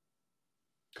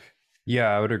 Yeah,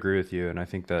 I would agree with you, and I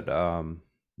think that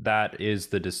that is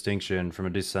the distinction from a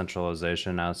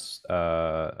decentralization as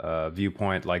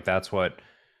viewpoint. Like that's what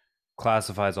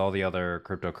classifies all the other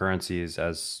cryptocurrencies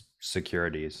as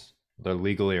securities. They're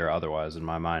legally or otherwise, in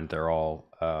my mind, they're all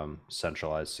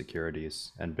centralized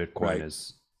securities, and Bitcoin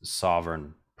is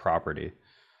sovereign property.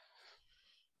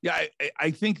 Yeah,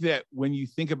 I think that when you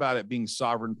think about it being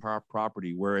sovereign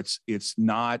property, where it's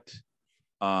not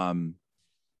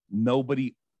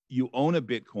nobody, you own a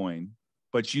Bitcoin,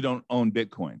 but you don't own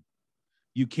Bitcoin.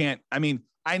 You can't. I mean,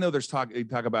 I know they talk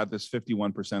about this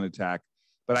 51% attack,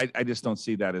 but I just don't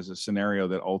see that as a scenario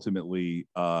that ultimately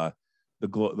the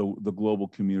global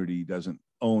community doesn't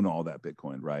own all that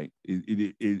Bitcoin, right?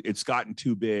 It's gotten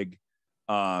too big,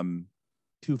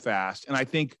 too fast, and I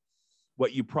think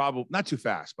what you probably not too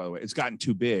fast, by the way, it's gotten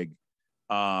too big,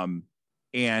 and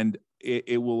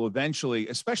it will eventually,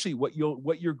 especially what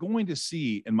you're going to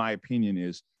see, in my opinion,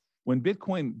 is when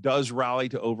Bitcoin does rally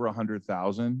to over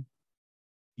 100,000.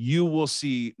 You will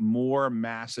see more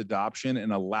mass adoption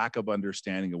and a lack of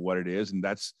understanding of what it is. And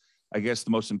that's, I guess,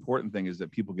 the most important thing is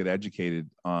that people get educated,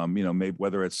 maybe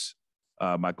whether it's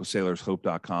Michael Saylor's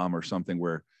hope.com or something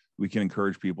where we can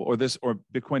encourage people, or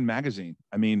Bitcoin Magazine.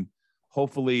 I mean,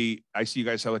 hopefully I see you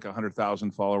guys have like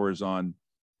 100,000 followers on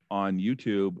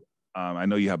YouTube. I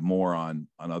know you have more on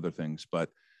other things, but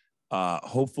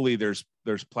hopefully there's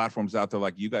platforms out there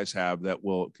like you guys have that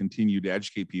will continue to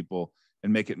educate people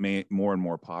and make it more and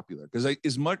more popular. Because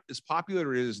as much as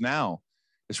popular it is now,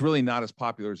 it's really not as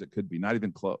popular as it could be, not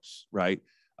even close, right?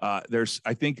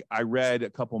 I think I read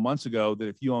a couple months ago that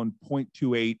if you own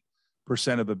 0.28%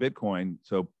 of a Bitcoin,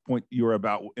 you're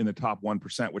about in the top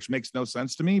 1%, which makes no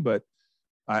sense to me, but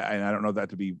I don't know that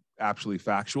to be absolutely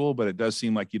factual, but it does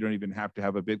seem like you don't even have to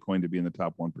have a Bitcoin to be in the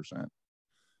top 1%.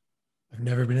 I've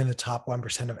never been in the top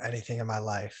 1% of anything in my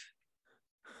life.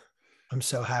 I'm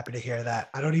so happy to hear that.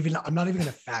 I'm not even going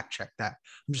to fact check that.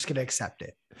 I'm just going to accept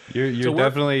it. You're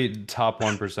definitely top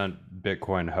 1%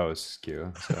 Bitcoin hosts,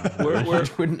 Q. So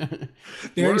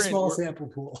very small sample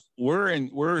pool.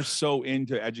 We're so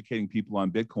into educating people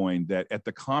on Bitcoin that at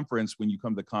the conference, when you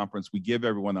come to the conference, we give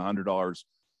everyone $100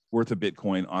 worth of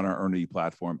Bitcoin on our Earnity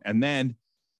platform, and then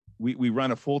we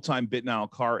run a full-time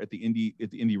BitNile car at the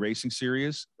Indy Racing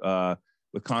Series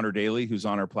with Connor Daly, who's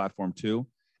on our platform too.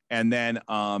 And then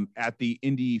at the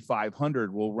Indy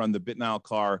 500, we'll run the BitNile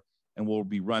car, and we'll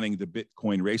be running the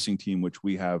Bitcoin racing team, which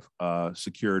we have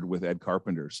secured with Ed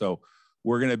Carpenter. So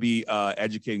we're going to be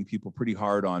educating people pretty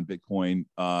hard on Bitcoin.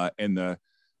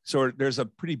 So there's a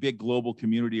pretty big global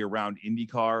community around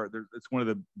IndyCar. It's one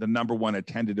of the number one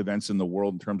attended events in the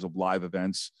world in terms of live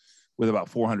events, with about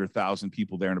 400,000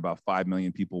 people there and about 5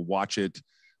 million people watch it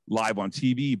live on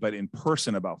TV, but in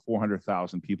person, about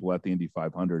 400,000 people at the Indy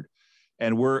 500.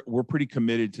 And we're pretty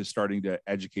committed to starting to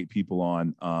educate people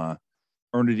on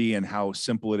Earnity and how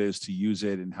simple it is to use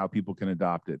it and how people can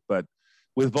adopt it. But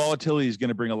with volatility is going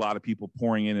to bring a lot of people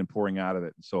pouring in and pouring out of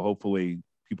it. So hopefully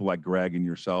people like Greg and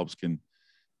yourselves can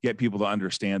get people to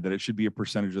understand that it should be a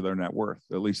percentage of their net worth.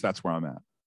 At least that's where I'm at.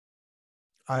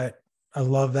 I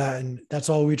love that. And that's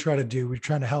all we try to do. We're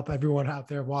trying to help everyone out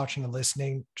there watching and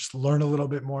listening, just learn a little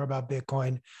bit more about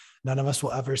Bitcoin. None of us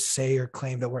will ever say or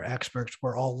claim that we're experts.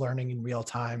 We're all learning in real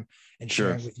time and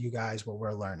sharing with you guys what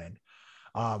we're learning.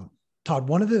 Todd,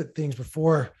 one of the things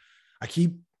before I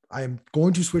am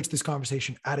going to switch this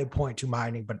conversation at a point to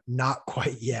mining, but not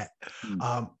quite yet.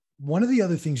 One of the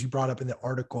other things you brought up in the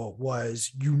article was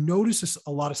you noticed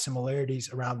a lot of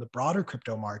similarities around the broader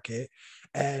crypto market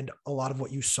and a lot of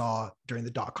what you saw during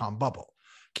the .com bubble.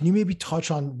 Can you maybe touch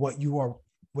on what you are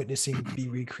witnessing be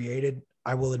recreated?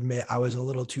 I will admit I was a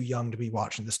little too young to be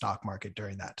watching the stock market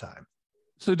during that time.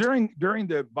 So during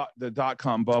the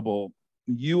 .com bubble,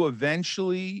 you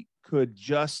eventually could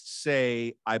just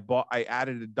say, I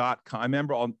added a .com. I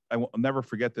remember, I'll never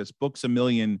forget this. Books A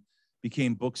Million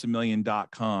became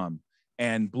booksamillion.com,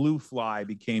 and Bluefly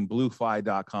became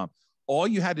bluefly.com. All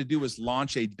you had to do was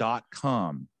launch a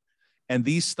 .com, and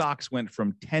these stocks went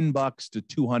from $10 to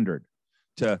 200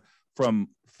 to from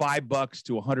 $5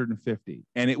 to 150.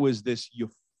 And it was this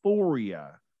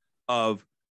euphoria of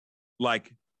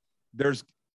like, there's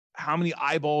how many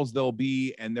eyeballs there'll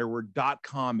be. And there were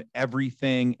 .com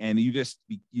everything. And you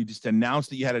just announced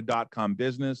that you had a .com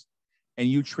business, and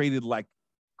you traded like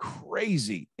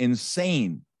crazy,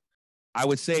 insane. I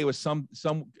would say it was some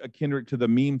kindred to the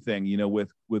meme thing, you know,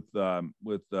 with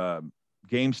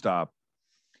GameStop.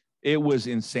 It was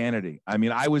insanity. I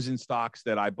mean, I was in stocks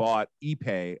that I bought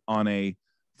ePay on a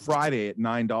Friday at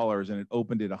 $9 and it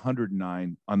opened at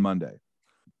 $109 on Monday.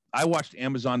 I watched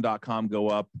Amazon.com go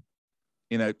up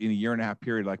in a year and a half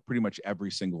period, like pretty much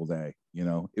every single day. You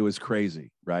know, it was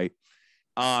crazy, right?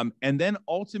 And then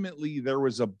ultimately there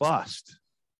was a bust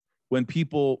when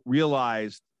people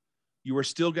realized you were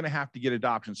still going to have to get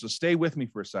adoption. So stay with me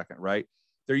for a second, right?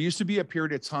 There used to be a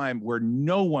period of time where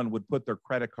no one would put their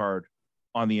credit card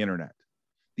on the internet.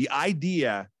 The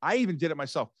idea, I even did it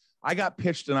myself. I got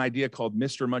pitched an idea called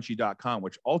MrMunchie.com,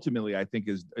 which ultimately I think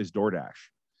is DoorDash.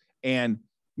 And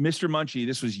Mr. Munchie,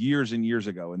 this was years and years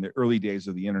ago in the early days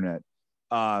of the internet.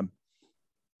 And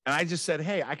I just said,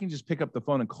 hey, I can just pick up the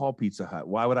phone and call Pizza Hut.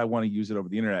 Why would I want to use it over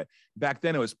the internet? Back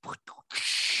then it was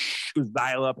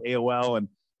dial up AOL and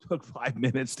took 5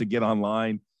 minutes to get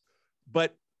online.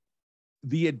 But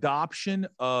the adoption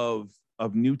of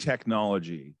new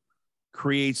technology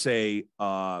creates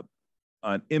an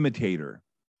imitator,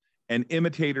 and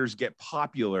imitators get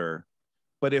popular.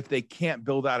 But if they can't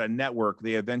build out a network,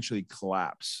 they eventually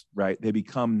collapse, right? They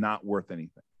become not worth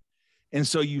anything. And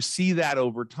so you see that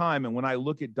over time. And when I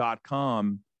look at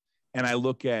 .com and I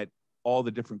look at all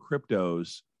the different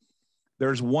cryptos,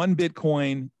 there's one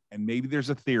Bitcoin and maybe there's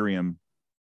Ethereum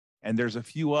and there's a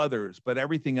few others, but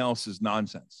everything else is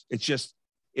nonsense.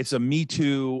 It's a me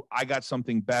too. I got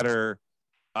something better.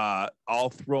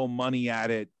 I'll throw money at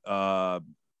it.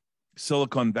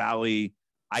 Silicon Valley,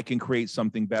 I can create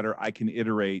something better. I can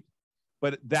iterate.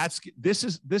 But this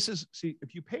is see,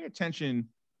 if you pay attention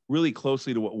really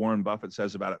closely to what Warren Buffett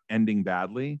says about it ending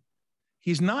badly,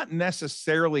 he's not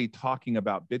necessarily talking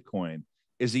about Bitcoin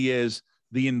as he is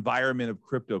the environment of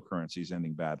cryptocurrencies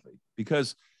ending badly,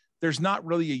 because there's not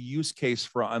really a use case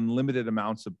for unlimited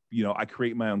amounts of, you know, I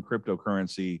create my own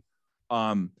cryptocurrency.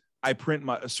 I print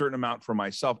a certain amount for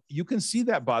myself. You can see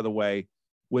that, by the way,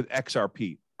 with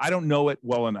XRP. I don't know it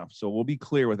well enough, so we'll be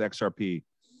clear with XRP.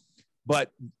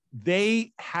 But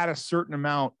they had a certain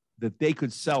amount that they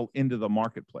could sell into the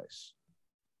marketplace.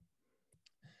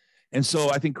 And so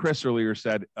I think Chris earlier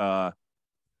said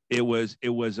it was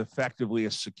effectively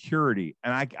a security.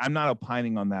 And I'm not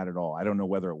opining on that at all. I don't know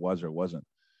whether it was or it wasn't.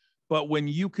 But when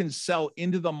you can sell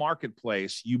into the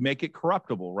marketplace, you make it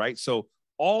corruptible, right? So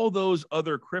all those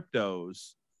other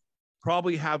cryptos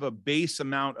probably have a base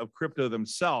amount of crypto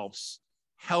themselves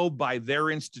held by their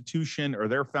institution or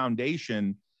their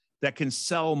foundation that can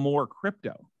sell more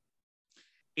crypto.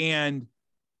 And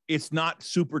it's not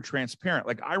super transparent.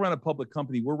 Like, I run a public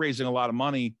company, we're raising a lot of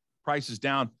money, prices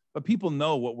down, but people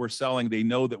know what we're selling. They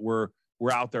know that we're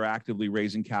out there actively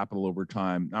raising capital over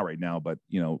time. Not right now, but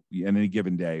you know, in any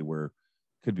given day,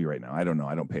 could be right now. I don't know.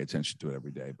 I don't pay attention to it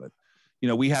every day, but you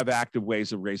know, we have active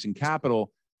ways of raising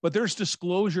capital, but there's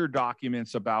disclosure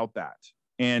documents about that.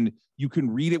 And you can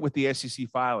read it with the SEC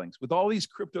filings. With all these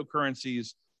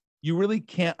cryptocurrencies, you really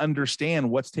can't understand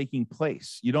what's taking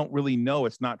place. You don't really know.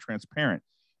 It's not transparent.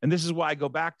 And this is why I go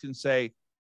back to and say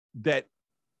that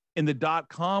in the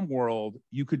 .com world,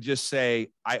 you could just say,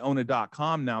 I own a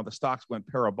 .com now. The stocks went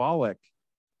parabolic,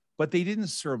 but they didn't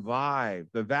survive.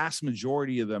 The vast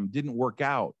majority of them didn't work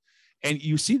out. And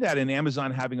you see that in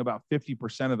Amazon having about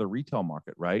 50% of the retail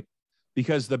market, right?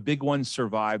 Because the big ones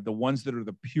survive, the ones that are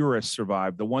the purest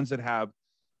survive, the ones that have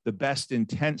the best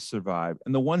intent survive,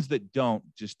 and the ones that don't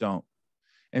just don't.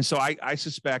 And so I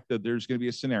suspect that there's going to be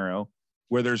a scenario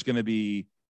where there's going to be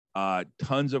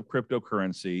tons of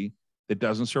cryptocurrency that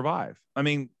doesn't survive. I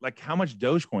mean, like, how much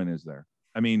Dogecoin is there?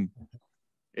 I mean,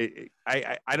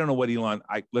 I don't know what Elon.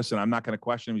 Listen, I'm not going to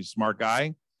question him. He's a smart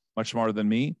guy, much smarter than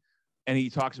me, and he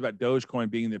talks about Dogecoin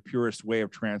being the purest way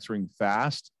of transferring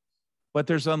fast. But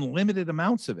there's unlimited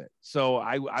amounts of it. So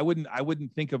I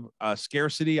wouldn't think of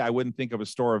scarcity. I wouldn't think of a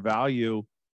store of value.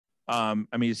 I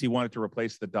mean, does he want it to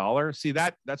replace the dollar? See,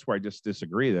 that's where I just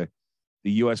disagree.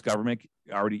 The U.S. government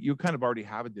you kind of already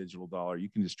have a digital dollar. You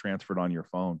can just transfer it on your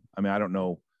phone. I mean, I don't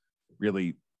know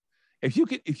really if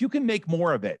you can make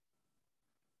more of it,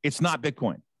 it's not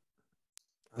Bitcoin.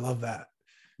 I love that.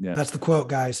 Yeah, that's the quote,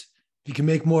 guys. If you can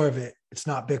make more of it, it's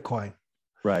not Bitcoin.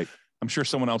 Right. I'm sure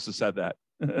someone else has said that.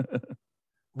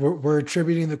 We're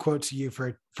attributing the quote to you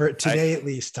for today, at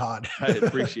least, Todd. I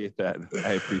appreciate that.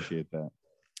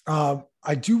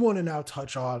 I do want to now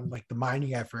touch on like the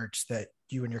mining efforts that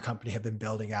you and your company have been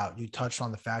building out. You touched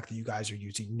on the fact that you guys are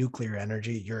using nuclear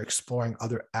energy. You're exploring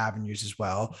other avenues as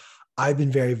well. I've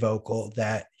been very vocal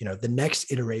that, you know, the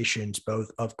next iterations, both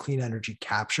of clean energy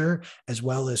capture, as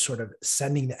well as sort of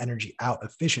sending the energy out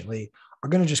efficiently, are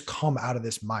going to just come out of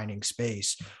this mining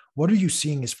space. What are you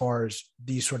seeing as far as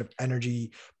these sort of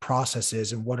energy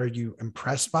processes, and what are you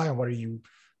impressed by and what are you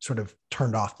sort of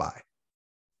turned off by?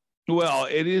 Well,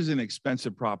 it is an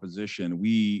expensive proposition.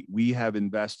 We have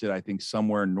invested, I think,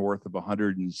 somewhere north of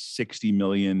 160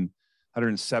 million,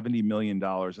 170 million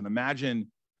dollars. And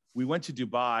imagine we went to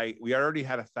Dubai. We already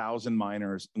had 1,000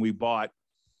 miners, and we bought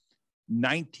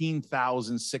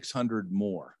 19,600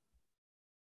 more.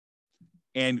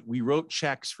 And we wrote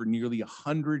checks for nearly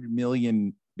 100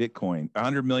 million Bitcoin,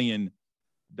 $100 million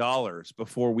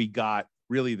before we got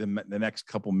really the next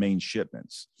couple main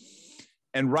shipments.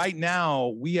 And right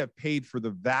now, we have paid for the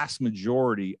vast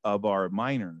majority of our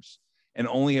miners and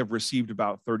only have received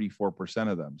about 34%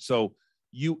 of them. So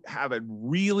you have a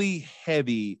really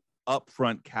heavy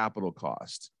upfront capital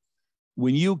cost.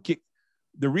 When you get,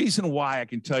 the reason why I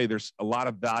can tell you there's a lot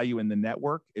of value in the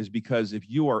network is because if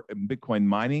you are in Bitcoin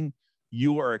mining,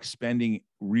 you are expending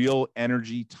real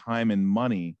energy, time, and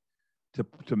money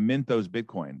to mint those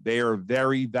Bitcoin. They are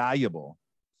very valuable.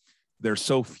 There's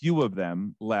so few of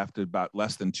them left, about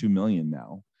less than 2 million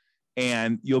now.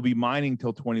 And you'll be mining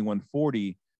till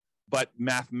 2140, but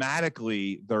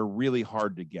mathematically, they're really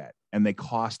hard to get and they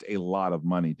cost a lot of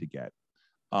money to get.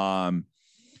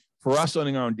 For us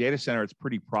owning our own data center, it's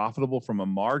pretty profitable from a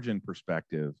margin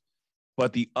perspective,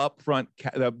 but the upfront,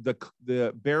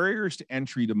 the barriers to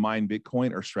entry to mine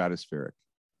Bitcoin are stratospheric.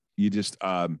 You just,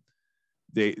 the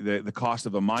cost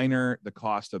of a miner, the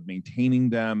cost of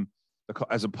maintaining them,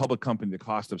 as a public company, the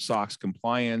cost of SOX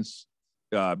compliance,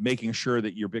 making sure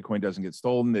that your Bitcoin doesn't get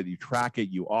stolen, that you track it,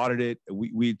 you audit it.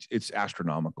 It's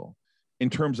astronomical in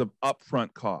terms of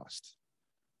upfront cost.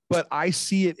 But I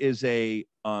see it as a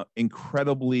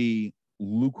incredibly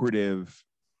lucrative,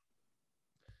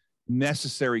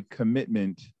 necessary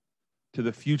commitment to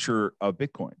the future of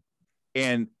Bitcoin.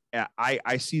 And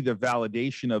I see the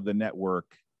validation of the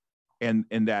network and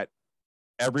that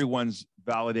everyone's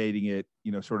validating it,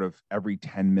 sort of every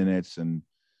 10 minutes, and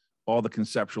all the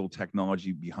conceptual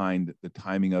technology behind the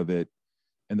timing of it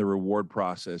and the reward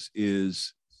process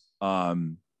is,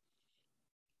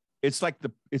 it's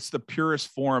the purest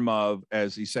form of,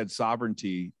 as he said,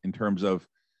 sovereignty in terms of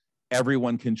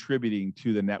everyone contributing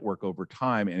to the network over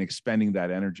time and expending that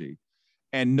energy.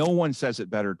 And no one says it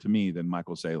better to me than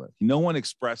Michael Saylor. No one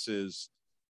expresses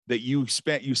that you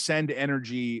send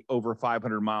energy over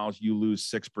 500 miles, you lose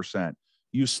 6%.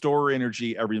 You store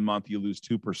energy every month, you lose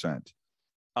 2%.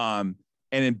 And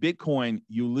in Bitcoin,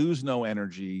 you lose no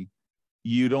energy.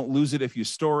 You don't lose it if you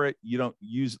store it. You don't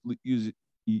lose it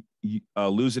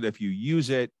if you use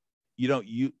it. You don't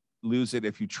lose it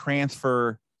if you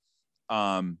transfer.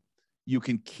 You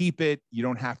can keep it. You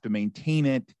don't have to maintain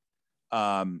it.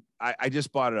 I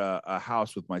just bought a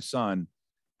house with my son,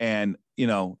 and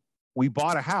we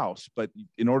bought a house, but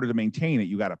in order to maintain it,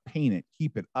 you got to paint it,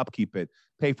 keep it, upkeep it,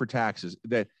 pay for taxes.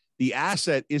 That the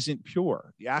asset isn't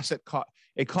pure. The asset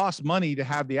it costs money to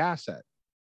have the asset.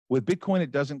 With Bitcoin,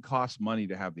 it doesn't cost money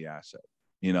to have the asset.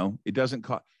 It doesn't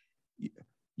cost.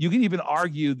 You can even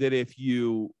argue that if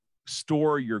you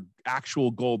store your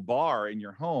actual gold bar in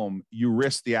your home, you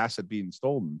risk the asset being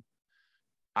stolen.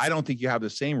 I don't think you have the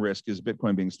same risk as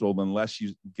Bitcoin being stolen unless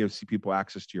you give people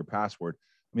access to your password.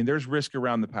 I mean, there's risk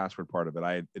around the password part of it.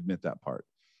 I admit that part.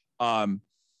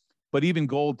 But even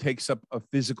gold takes up a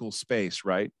physical space,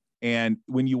 right? And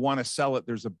when you want to sell it,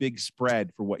 there's a big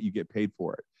spread for what you get paid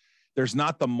for it. There's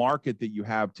not the market that you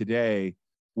have today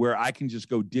where I can just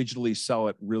go digitally sell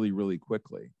it really, really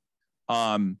quickly.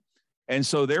 And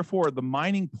so therefore, the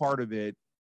mining part of it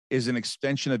is an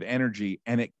extension of energy,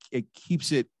 and it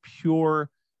keeps it pure,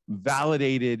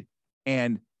 validated,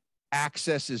 and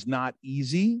access is not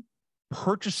easy.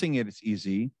 Purchasing it is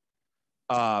easy.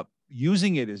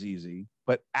 Using it is easy,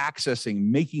 but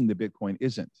making the Bitcoin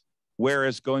isn't.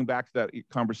 Whereas going back to that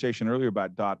conversation earlier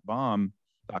about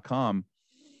 .com,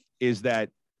 is that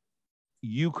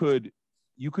you could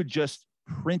just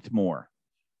print more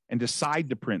and decide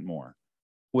to print more.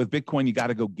 With Bitcoin, you got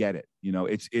to go get it.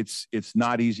 It's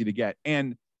not easy to get.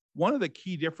 And one of the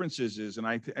key differences is, and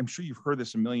I'm sure you've heard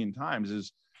this a million times,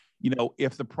 is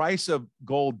if the price of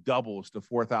gold doubles to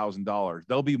 $4,000,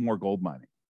 there'll be more gold mining.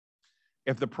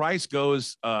 If the price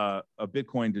goes of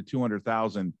Bitcoin to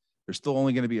 200,000, there's still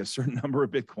only going to be a certain number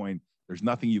of Bitcoin. There's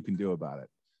nothing you can do about it,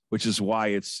 which is why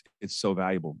it's so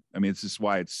valuable. I mean, it's just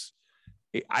why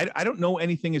I don't know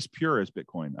anything as pure as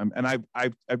Bitcoin. And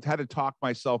I've had to talk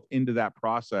myself into that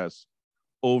process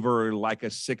over like a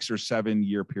 6 or 7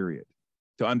 year period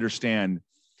to understand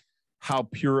how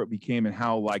pure it became and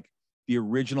how like the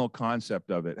original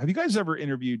concept of it. Have you guys ever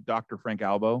interviewed Dr. Frank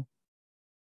Albo?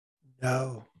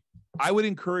 No. I would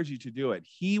encourage you to do it.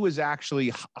 He was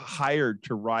actually hired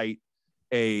to write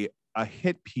a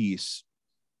hit piece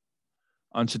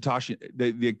on Satoshi,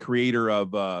 the creator of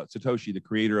Satoshi, the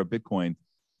creator of Bitcoin.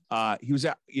 He was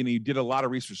he did a lot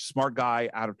of research. Smart guy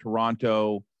out of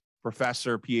Toronto,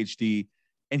 professor, PhD,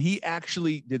 and he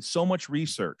actually did so much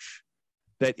research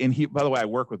that. And he, by the way, I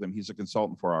work with him. He's a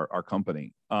consultant for our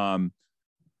company.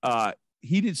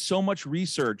 He did so much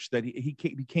research that he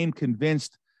became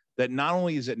convinced that not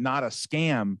only is it not a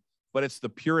scam, but it's the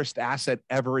purest asset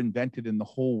ever invented in the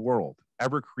whole world,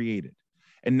 ever created.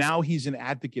 And now he's an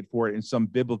advocate for it in some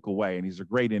biblical way. And he's a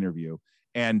great interview.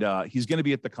 And he's going to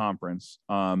be at the conference.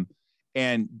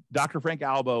 And Dr. Frank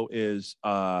Albo is,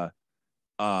 I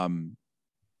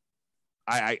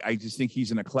just think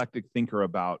he's an eclectic thinker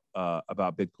about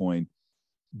Bitcoin.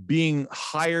 Being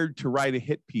hired to write a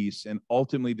hit piece and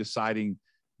ultimately deciding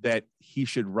that he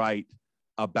should write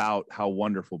about how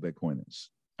wonderful Bitcoin is.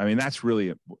 I mean, that's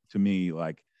really, to me,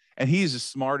 like, and he's as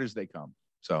smart as they come.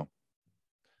 So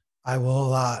I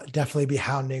will definitely be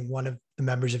hounding one of the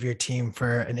members of your team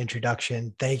for an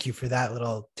introduction. Thank you for that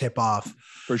little tip off.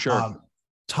 For sure.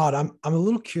 Todd, I'm a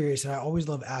little curious, and I always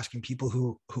love asking people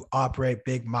who operate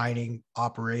big mining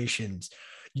operations.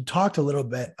 You talked a little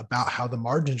bit about how the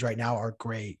margins right now are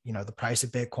great. You know, the price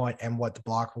of Bitcoin and what the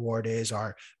block reward is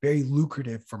are very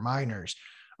lucrative for miners.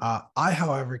 I,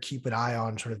 however, keep an eye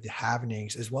on sort of the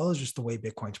halvenings as well as just the way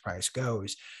Bitcoin's price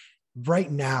goes. Right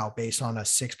now, based on a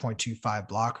 6.25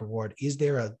 block reward, is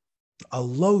there a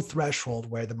low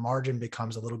threshold where the margin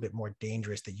becomes a little bit more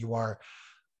dangerous that your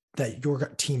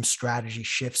team's strategy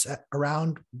shifts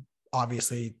around?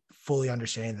 Obviously, fully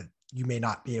understanding that you may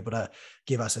not be able to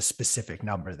give us a specific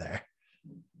number there.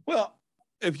 Well,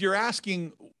 if you're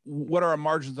asking what are our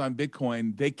margins on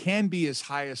Bitcoin, they can be as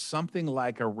high as something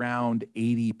like around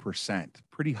 80%,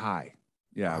 pretty high.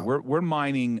 Yeah, wow. We're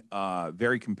mining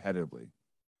very competitively.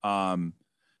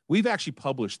 We've actually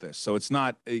published this, so it's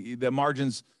not the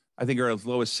margins. I think are as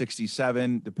low as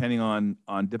 67, depending on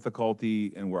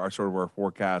difficulty and where our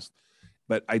forecast.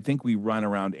 But I think we run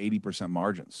around 80%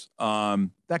 margins.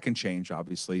 That can change,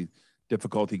 obviously.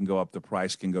 Difficulty can go up, the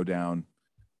price can go down.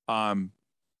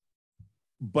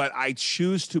 But I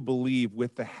choose to believe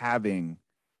with the halving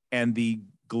and the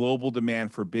global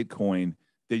demand for Bitcoin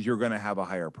that you're going to have a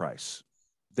higher price.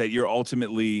 That you're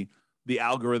ultimately, the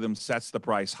algorithm sets the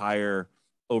price higher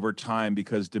over time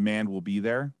because demand will be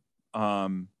there.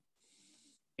 And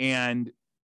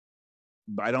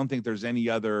I don't think there's any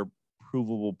other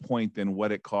provable point than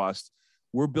what it costs.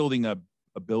 We're building an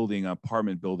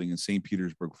apartment building in St.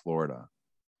 Petersburg, Florida.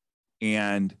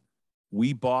 And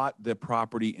we bought the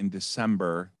property in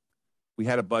December. We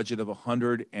had a budget of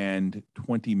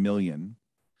 $120 million.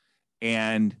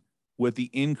 And with the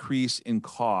increase in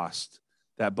cost,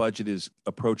 that budget is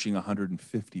approaching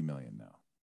 $150 million now.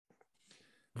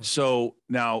 So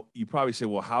now you probably say,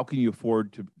 well, how can you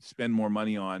afford to spend more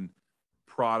money on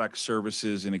products,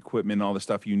 services, and equipment, and all the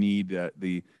stuff you need,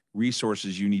 the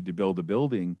resources you need to build a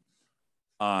building?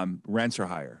 Rents are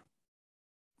higher,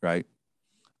 right?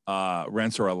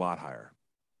 Rents are a lot higher.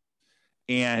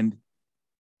 And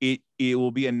it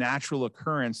will be a natural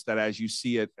occurrence that as you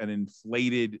see an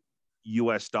inflated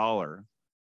US dollar,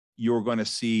 you're going to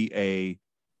see a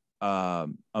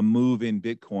move in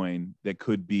Bitcoin that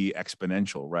could be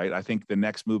exponential, right? I think the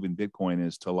next move in Bitcoin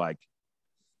is to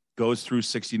goes through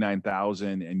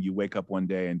 69,000 and you wake up one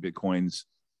day and Bitcoin's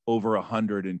over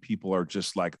 100 and people are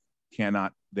just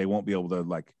they won't be able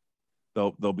to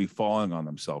they'll be falling on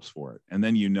themselves for it. And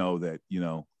then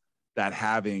that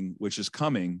halving, which is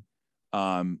coming,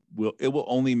 will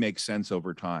only make sense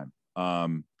over time.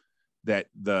 That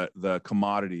the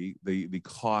commodity, the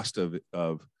cost of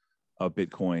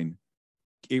Bitcoin,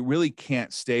 it really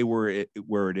can't stay where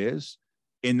it is.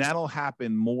 And that'll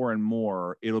happen more and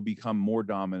more. It'll become more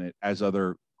dominant as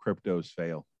other cryptos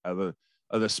fail.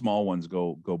 Other small ones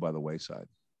go by the wayside.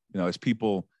 As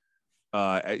people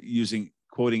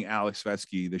quoting Alex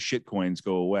Svetsky, the shit coins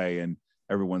go away and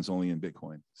everyone's only in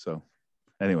Bitcoin. So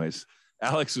anyways,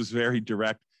 Alex was very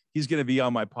direct. He's going to be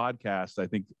on my podcast, I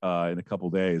think, in a couple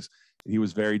of days. He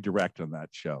was very direct on that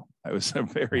show. I was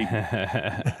very,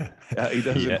 he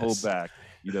doesn't hold back.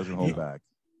 He doesn't hold back.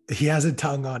 He has a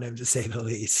tongue on him, to say the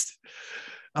least.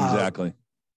 Exactly.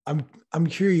 I'm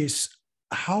curious,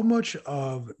 how much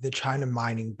of the China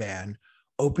mining ban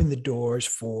opened the doors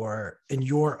for, in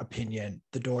your opinion,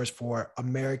 the doors for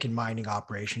American mining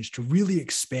operations to really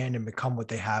expand and become what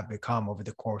they have become over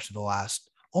the course of the last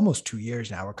almost 2 years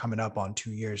now? We're coming up on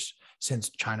 2 years since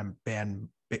China banned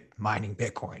mining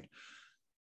Bitcoin.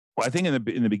 Well, I think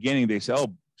in the beginning they said,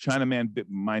 "Oh, China banned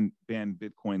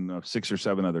Bitcoin 6 or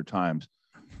 7 other times.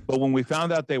 But when we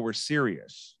found out they were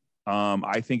serious,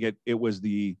 I think it was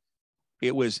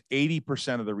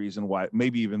 80% of the reason why,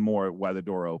 maybe even more, why the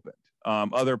door opened.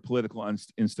 Other political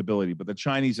instability, but the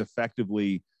Chinese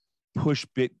effectively pushed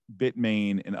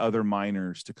Bitmain and other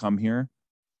miners to come here.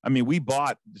 I mean,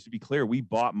 just to be clear, we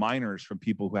bought miners from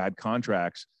people who had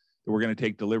contracts that were going to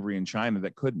take delivery in China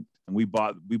that couldn't, and we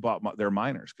bought their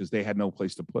miners because they had no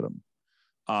place to put them.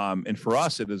 And for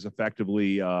us, it has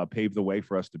effectively paved the way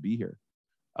for us to be here.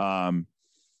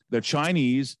 The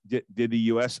Chinese did the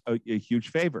U.S. a huge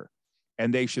favor,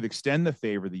 and they should extend the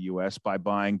favor of the U.S. by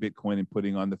buying Bitcoin and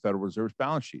putting on the Federal Reserve's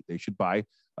balance sheet. They should buy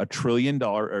 $1 trillion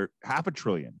or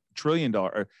 $500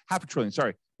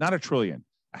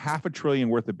 billion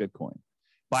worth of Bitcoin.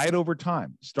 Buy it over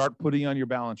time. Start putting it on your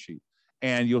balance sheet,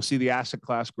 and you'll see the asset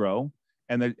class grow,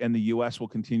 and the U.S. will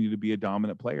continue to be a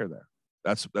dominant player there.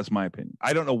 That's my opinion.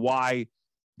 I don't know why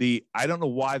the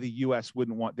U.S.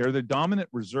 wouldn't want. They're the dominant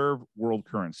reserve world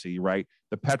currency, right?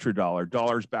 The petrodollar,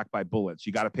 dollars backed by bullets.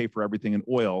 You got to pay for everything in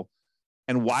oil,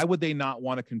 and why would they not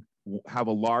want to have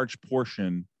a large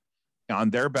portion on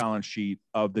their balance sheet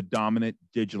of the dominant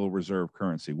digital reserve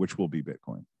currency, which will be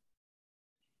Bitcoin?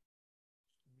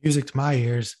 Music to my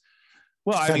ears.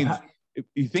 Well, I mean, if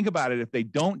you think about it, if they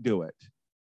don't do it,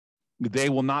 they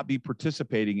will not be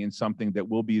participating in something that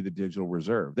will be the digital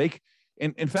reserve.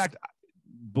 In fact,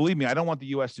 believe me, I don't want the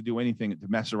U.S. to do anything to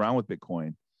mess around with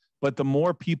Bitcoin. But the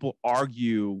more people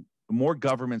argue, the more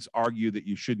governments argue that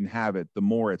you shouldn't have it, the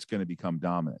more it's going to become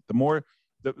dominant. The more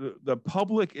the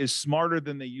public is smarter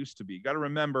than they used to be. You got to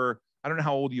remember, I don't know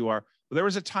how old you are, but there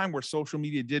was a time where social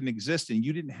media didn't exist and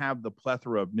you didn't have the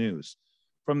plethora of news.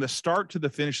 From the start to the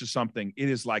finish of something, it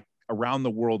is like around the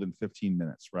world in 15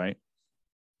 minutes, right?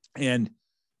 And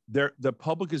the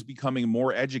public is becoming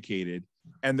more educated,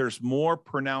 and there's more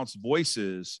pronounced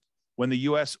voices when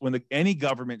any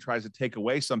government tries to take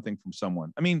away something from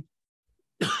someone. I mean,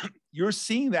 you're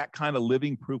seeing that kind of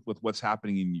living proof with what's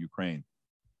happening in Ukraine.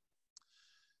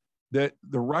 The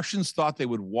Russians thought they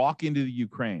would walk into the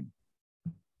Ukraine.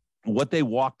 What they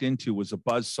walked into was a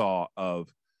buzzsaw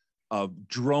of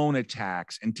drone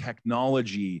attacks and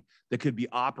technology that could be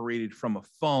operated from a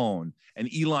phone, and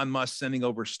Elon Musk sending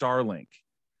over Starlink.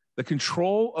 The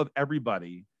control of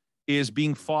everybody is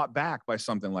being fought back by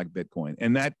something like Bitcoin.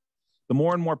 And that the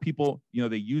more and more people,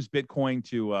 they use Bitcoin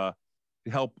to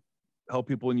help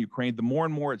people in Ukraine, the more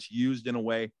and more it's used in a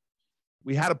way.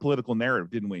 We had a political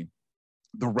narrative, didn't we?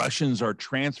 The Russians are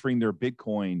transferring their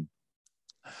Bitcoin.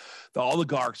 The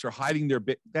oligarchs are hiding their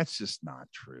That's just not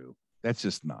true. That's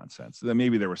just nonsense. Then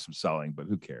maybe there was some selling, but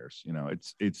who cares?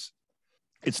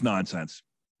 It's nonsense.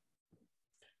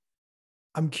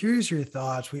 I'm curious your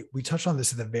thoughts. We touched on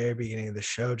this at the very beginning of the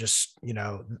show. Just,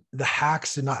 the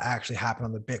hacks did not actually happen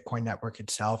on the Bitcoin network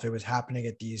itself. It was happening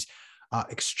at these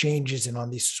exchanges and on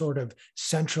these sort of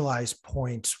centralized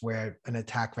points where an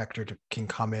attack vector can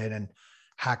come in and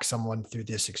hack someone through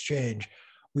this exchange.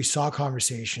 We saw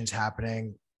conversations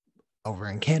happening over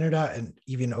in Canada and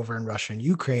even over in Russia and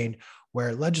Ukraine,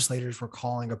 where legislators were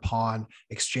calling upon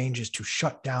exchanges to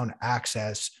shut down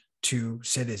access to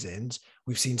citizens.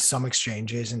 We've seen some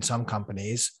exchanges and some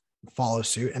companies follow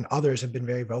suit, and others have been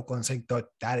very vocal and saying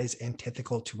that is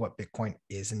antithetical to what Bitcoin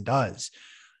is and does.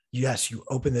 Yes, you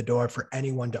open the door for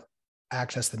anyone to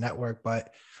access the network,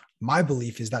 but my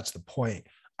belief is that's the point.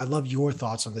 I love your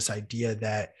thoughts on this idea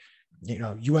that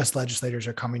U.S. legislators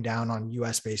are coming down on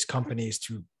U.S.-based companies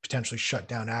to potentially shut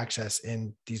down access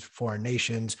in these foreign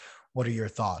nations. What are your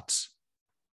thoughts?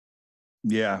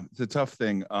 Yeah, it's a tough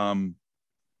thing.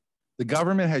 The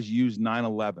government has used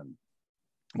 9/11,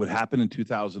 what happened in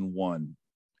 2001,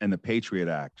 and the Patriot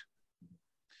Act,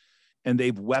 and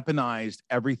they've weaponized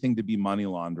everything to be money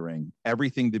laundering,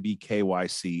 everything to be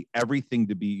KYC, everything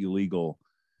to be illegal.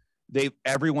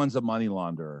 Everyone's a money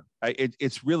launderer.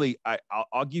 It's really.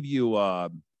 I'll give you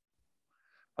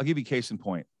case in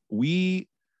point. We,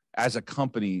 as a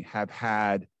company, have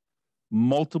had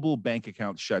multiple bank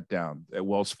accounts shut down at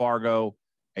Wells Fargo,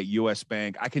 at U.S.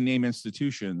 Bank. I can name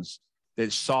institutions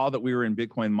that saw that we were in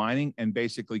Bitcoin mining and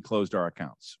basically closed our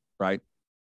accounts. Right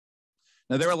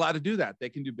now, they're allowed to do that. They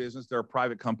can do business. There are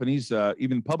private companies,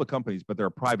 even public companies, but they're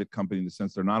a private company in the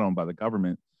sense they're not owned by the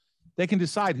government. They can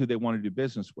decide who they want to do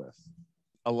business with.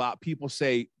 A lot of people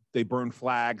say they burn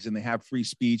flags and they have free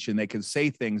speech and they can say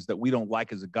things that we don't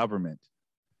like as a government.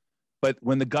 But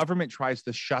when the government tries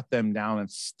to shut them down and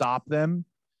stop them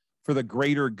for the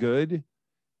greater good,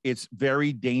 it's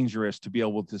very dangerous to be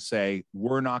able to say,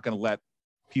 we're not going to let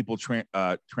people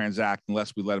transact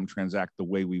unless we let them transact the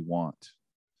way we want.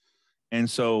 And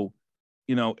so,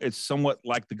 it's somewhat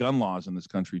like the gun laws in this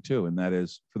country too. And that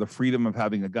is, for the freedom of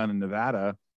having a gun in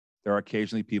Nevada, there are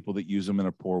occasionally people that use them in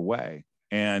a poor way.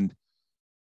 And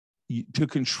to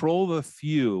control the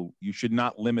few, you should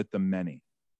not limit the many.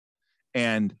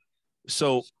 And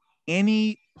so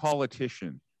any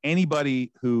politician,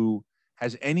 anybody who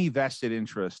has any vested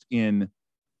interest in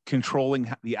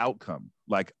controlling the outcome,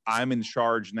 like, I'm in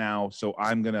charge now, so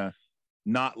I'm going to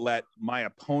not let my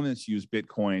opponents use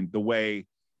Bitcoin the way,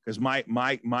 because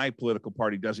my political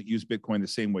party doesn't use Bitcoin the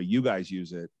same way you guys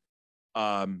use it.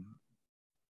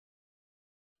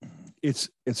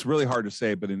 It's really hard to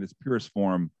say, but in its purest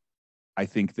form, I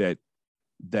think that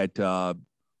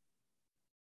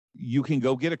you can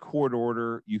go get a court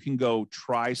order. You can go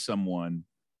try someone.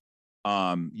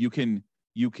 You can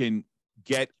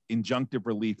get injunctive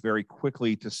relief very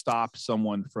quickly to stop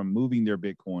someone from moving their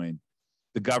Bitcoin.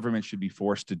 The government should be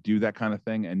forced to do that kind of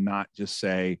thing and not just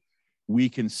say, we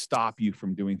can stop you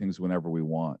from doing things whenever we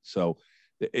want. So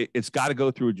it's got to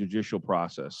go through a judicial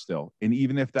process still. And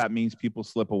even if that means people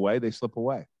slip away, they slip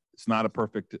away. It's not a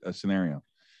perfect scenario.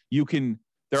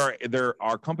 There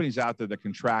are companies out there that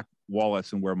can track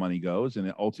wallets and where money goes,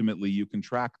 and ultimately you can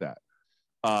track that.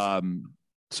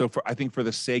 So I think for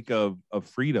the sake of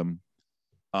freedom,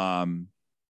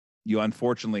 you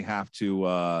unfortunately have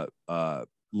to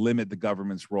limit the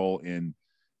government's role in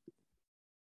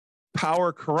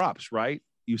power corrupts, right?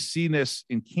 You've seen this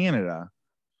in Canada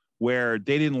where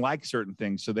they didn't like certain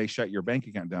things, so they shut your bank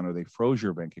account down or they froze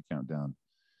your bank account down.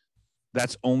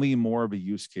 That's only more of a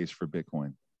use case for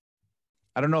Bitcoin.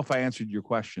 I don't know if I answered your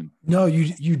question. No,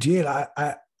 you did.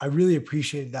 I really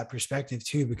appreciated that perspective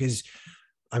too, because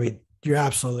I mean, you're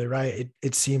absolutely right.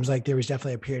 It seems like there was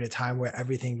definitely a period of time where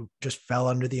everything just fell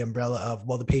under the umbrella of,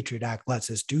 well, the Patriot Act lets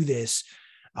us do this.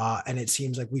 And it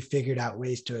seems like we figured out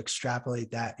ways to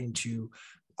extrapolate that into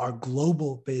our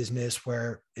global business,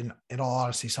 where in all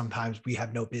honesty, sometimes we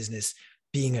have no business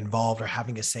being involved or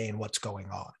having a say in what's going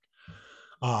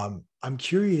on. I'm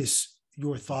curious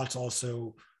your thoughts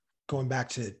also, going back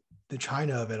to the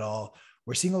China of it all.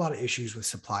 We're seeing a lot of issues with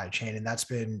supply chain, and that's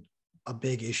been a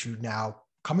big issue now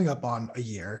coming up on a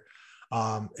year.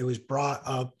 It was brought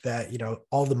up that,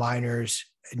 all the miners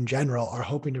in general are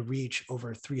hoping to reach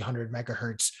over 300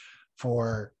 megahertz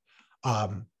for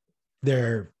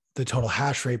the total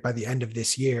hash rate by the end of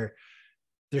this year.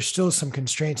 There's still some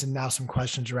constraints and now some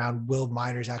questions around, will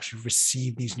miners actually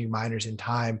receive these new miners in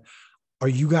time? Are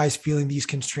you guys feeling these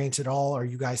constraints at all? Are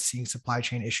you guys seeing supply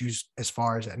chain issues as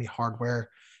far as any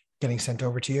hardware getting sent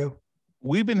over to you?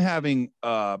 We've been having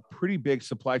pretty big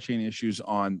supply chain issues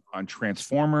on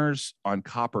transformers, on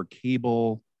copper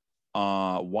cable,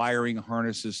 wiring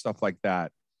harnesses, stuff like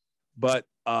that. But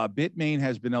Bitmain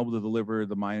has been able to deliver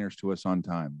the miners to us on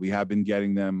time. We have been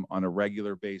getting them on a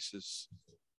regular basis.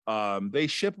 They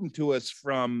ship them to us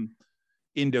from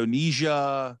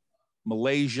Indonesia,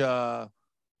 Malaysia,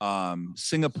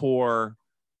 Singapore.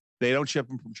 They don't ship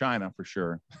them from China for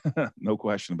sure. No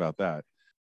question about that.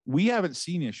 We haven't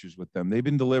seen issues with them. They've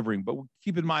been delivering, but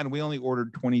keep in mind, we only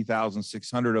ordered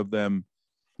 20,600 of them.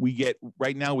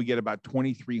 Right now we get about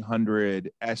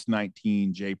 2,300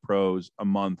 S19 J Pros a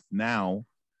month now.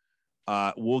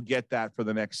 We'll get that for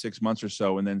the next 6 months or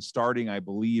so. And then starting, I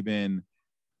believe in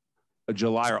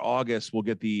July or August, we'll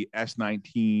get the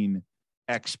S19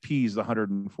 XPs, the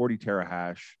 140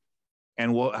 terahash,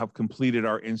 and we'll have completed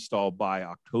our install by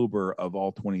October of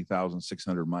all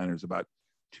 20,600 miners, about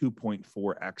 2.4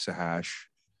 exahash.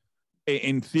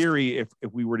 In theory, if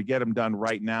we were to get them done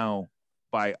right now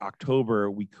by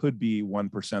October, we could be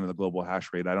 1% of the global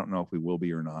hash rate. I don't know if we will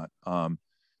be or not,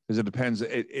 because it depends.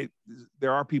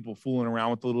 There are people fooling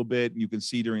around with a little bit. You can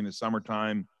see during the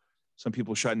summertime, some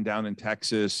people shutting down in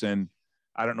Texas, and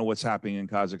I don't know what's happening in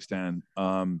Kazakhstan.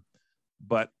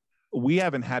 But we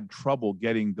haven't had trouble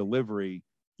getting delivery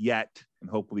yet, and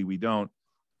hopefully we don't.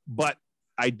 But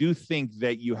I do think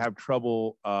that you have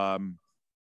trouble.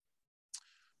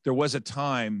 There was a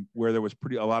time where there was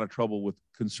a lot of trouble with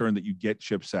concern that you get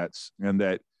chipsets and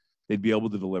that they'd be able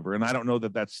to deliver. And I don't know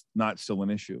that that's not still an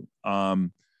issue.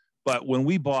 But when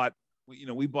we bought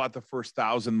the first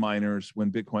 1,000 miners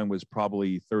when Bitcoin was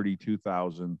probably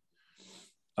 32,000.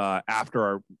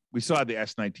 We still had the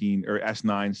S19 or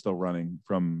S9 still running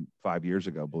from 5 years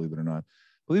ago. Believe it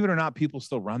or not, people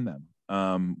still run them.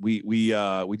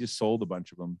 We just sold a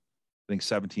bunch of them. I think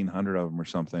 1,700 of them or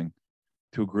something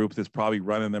to a group that's probably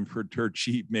running them for dirt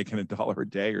cheap, making $1 a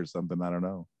day or something. I don't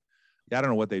know. Yeah, I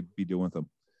don't know what they'd be doing with them.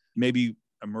 Maybe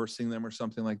immersing them or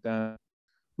something like that.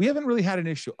 We haven't really had an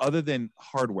issue other than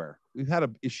hardware. We've had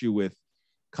an issue with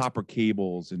copper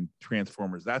cables and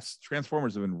transformers.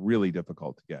 Transformers have been really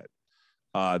difficult to get.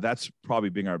 That's probably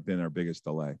been our biggest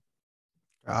delay.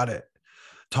 Got it.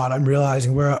 Todd, I'm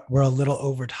realizing we're a little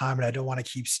over time and I don't want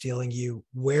to keep stealing you.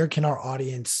 Where can our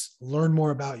audience learn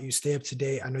more about you, stay up to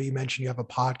date? I know you mentioned you have a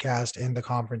podcast and the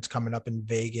conference coming up in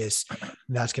Vegas. And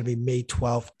that's going to be May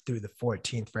 12th through the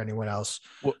 14th for anyone else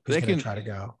who's going to try to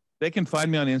go. They can find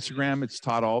me on Instagram. It's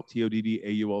Todd Alt,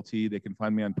 TODDAULT. They can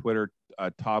find me on Twitter,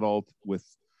 Todd Alt with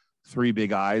 3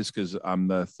 big I's because I'm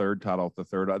the third, Todd Alt the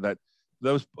third.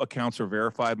 Those accounts are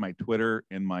verified. My Twitter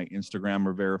and my Instagram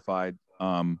are verified.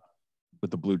 With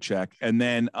the blue check. And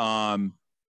then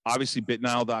obviously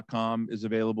bitnile.com is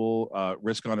available,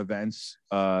 Risk on Events.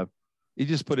 You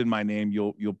just put in my name,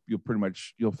 you'll pretty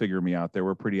much, you'll figure me out there.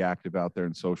 We're pretty active out there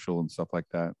in social and stuff like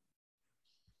that.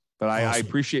 But awesome. I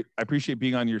appreciate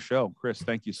being on your show. Chris,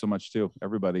 thank you so much too.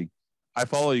 Everybody. I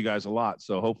follow you guys a lot.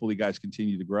 So hopefully you guys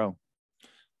continue to grow.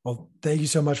 Well, thank you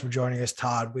so much for joining us,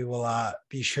 Todd. We will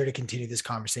be sure to continue this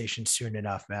conversation soon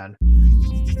enough, man.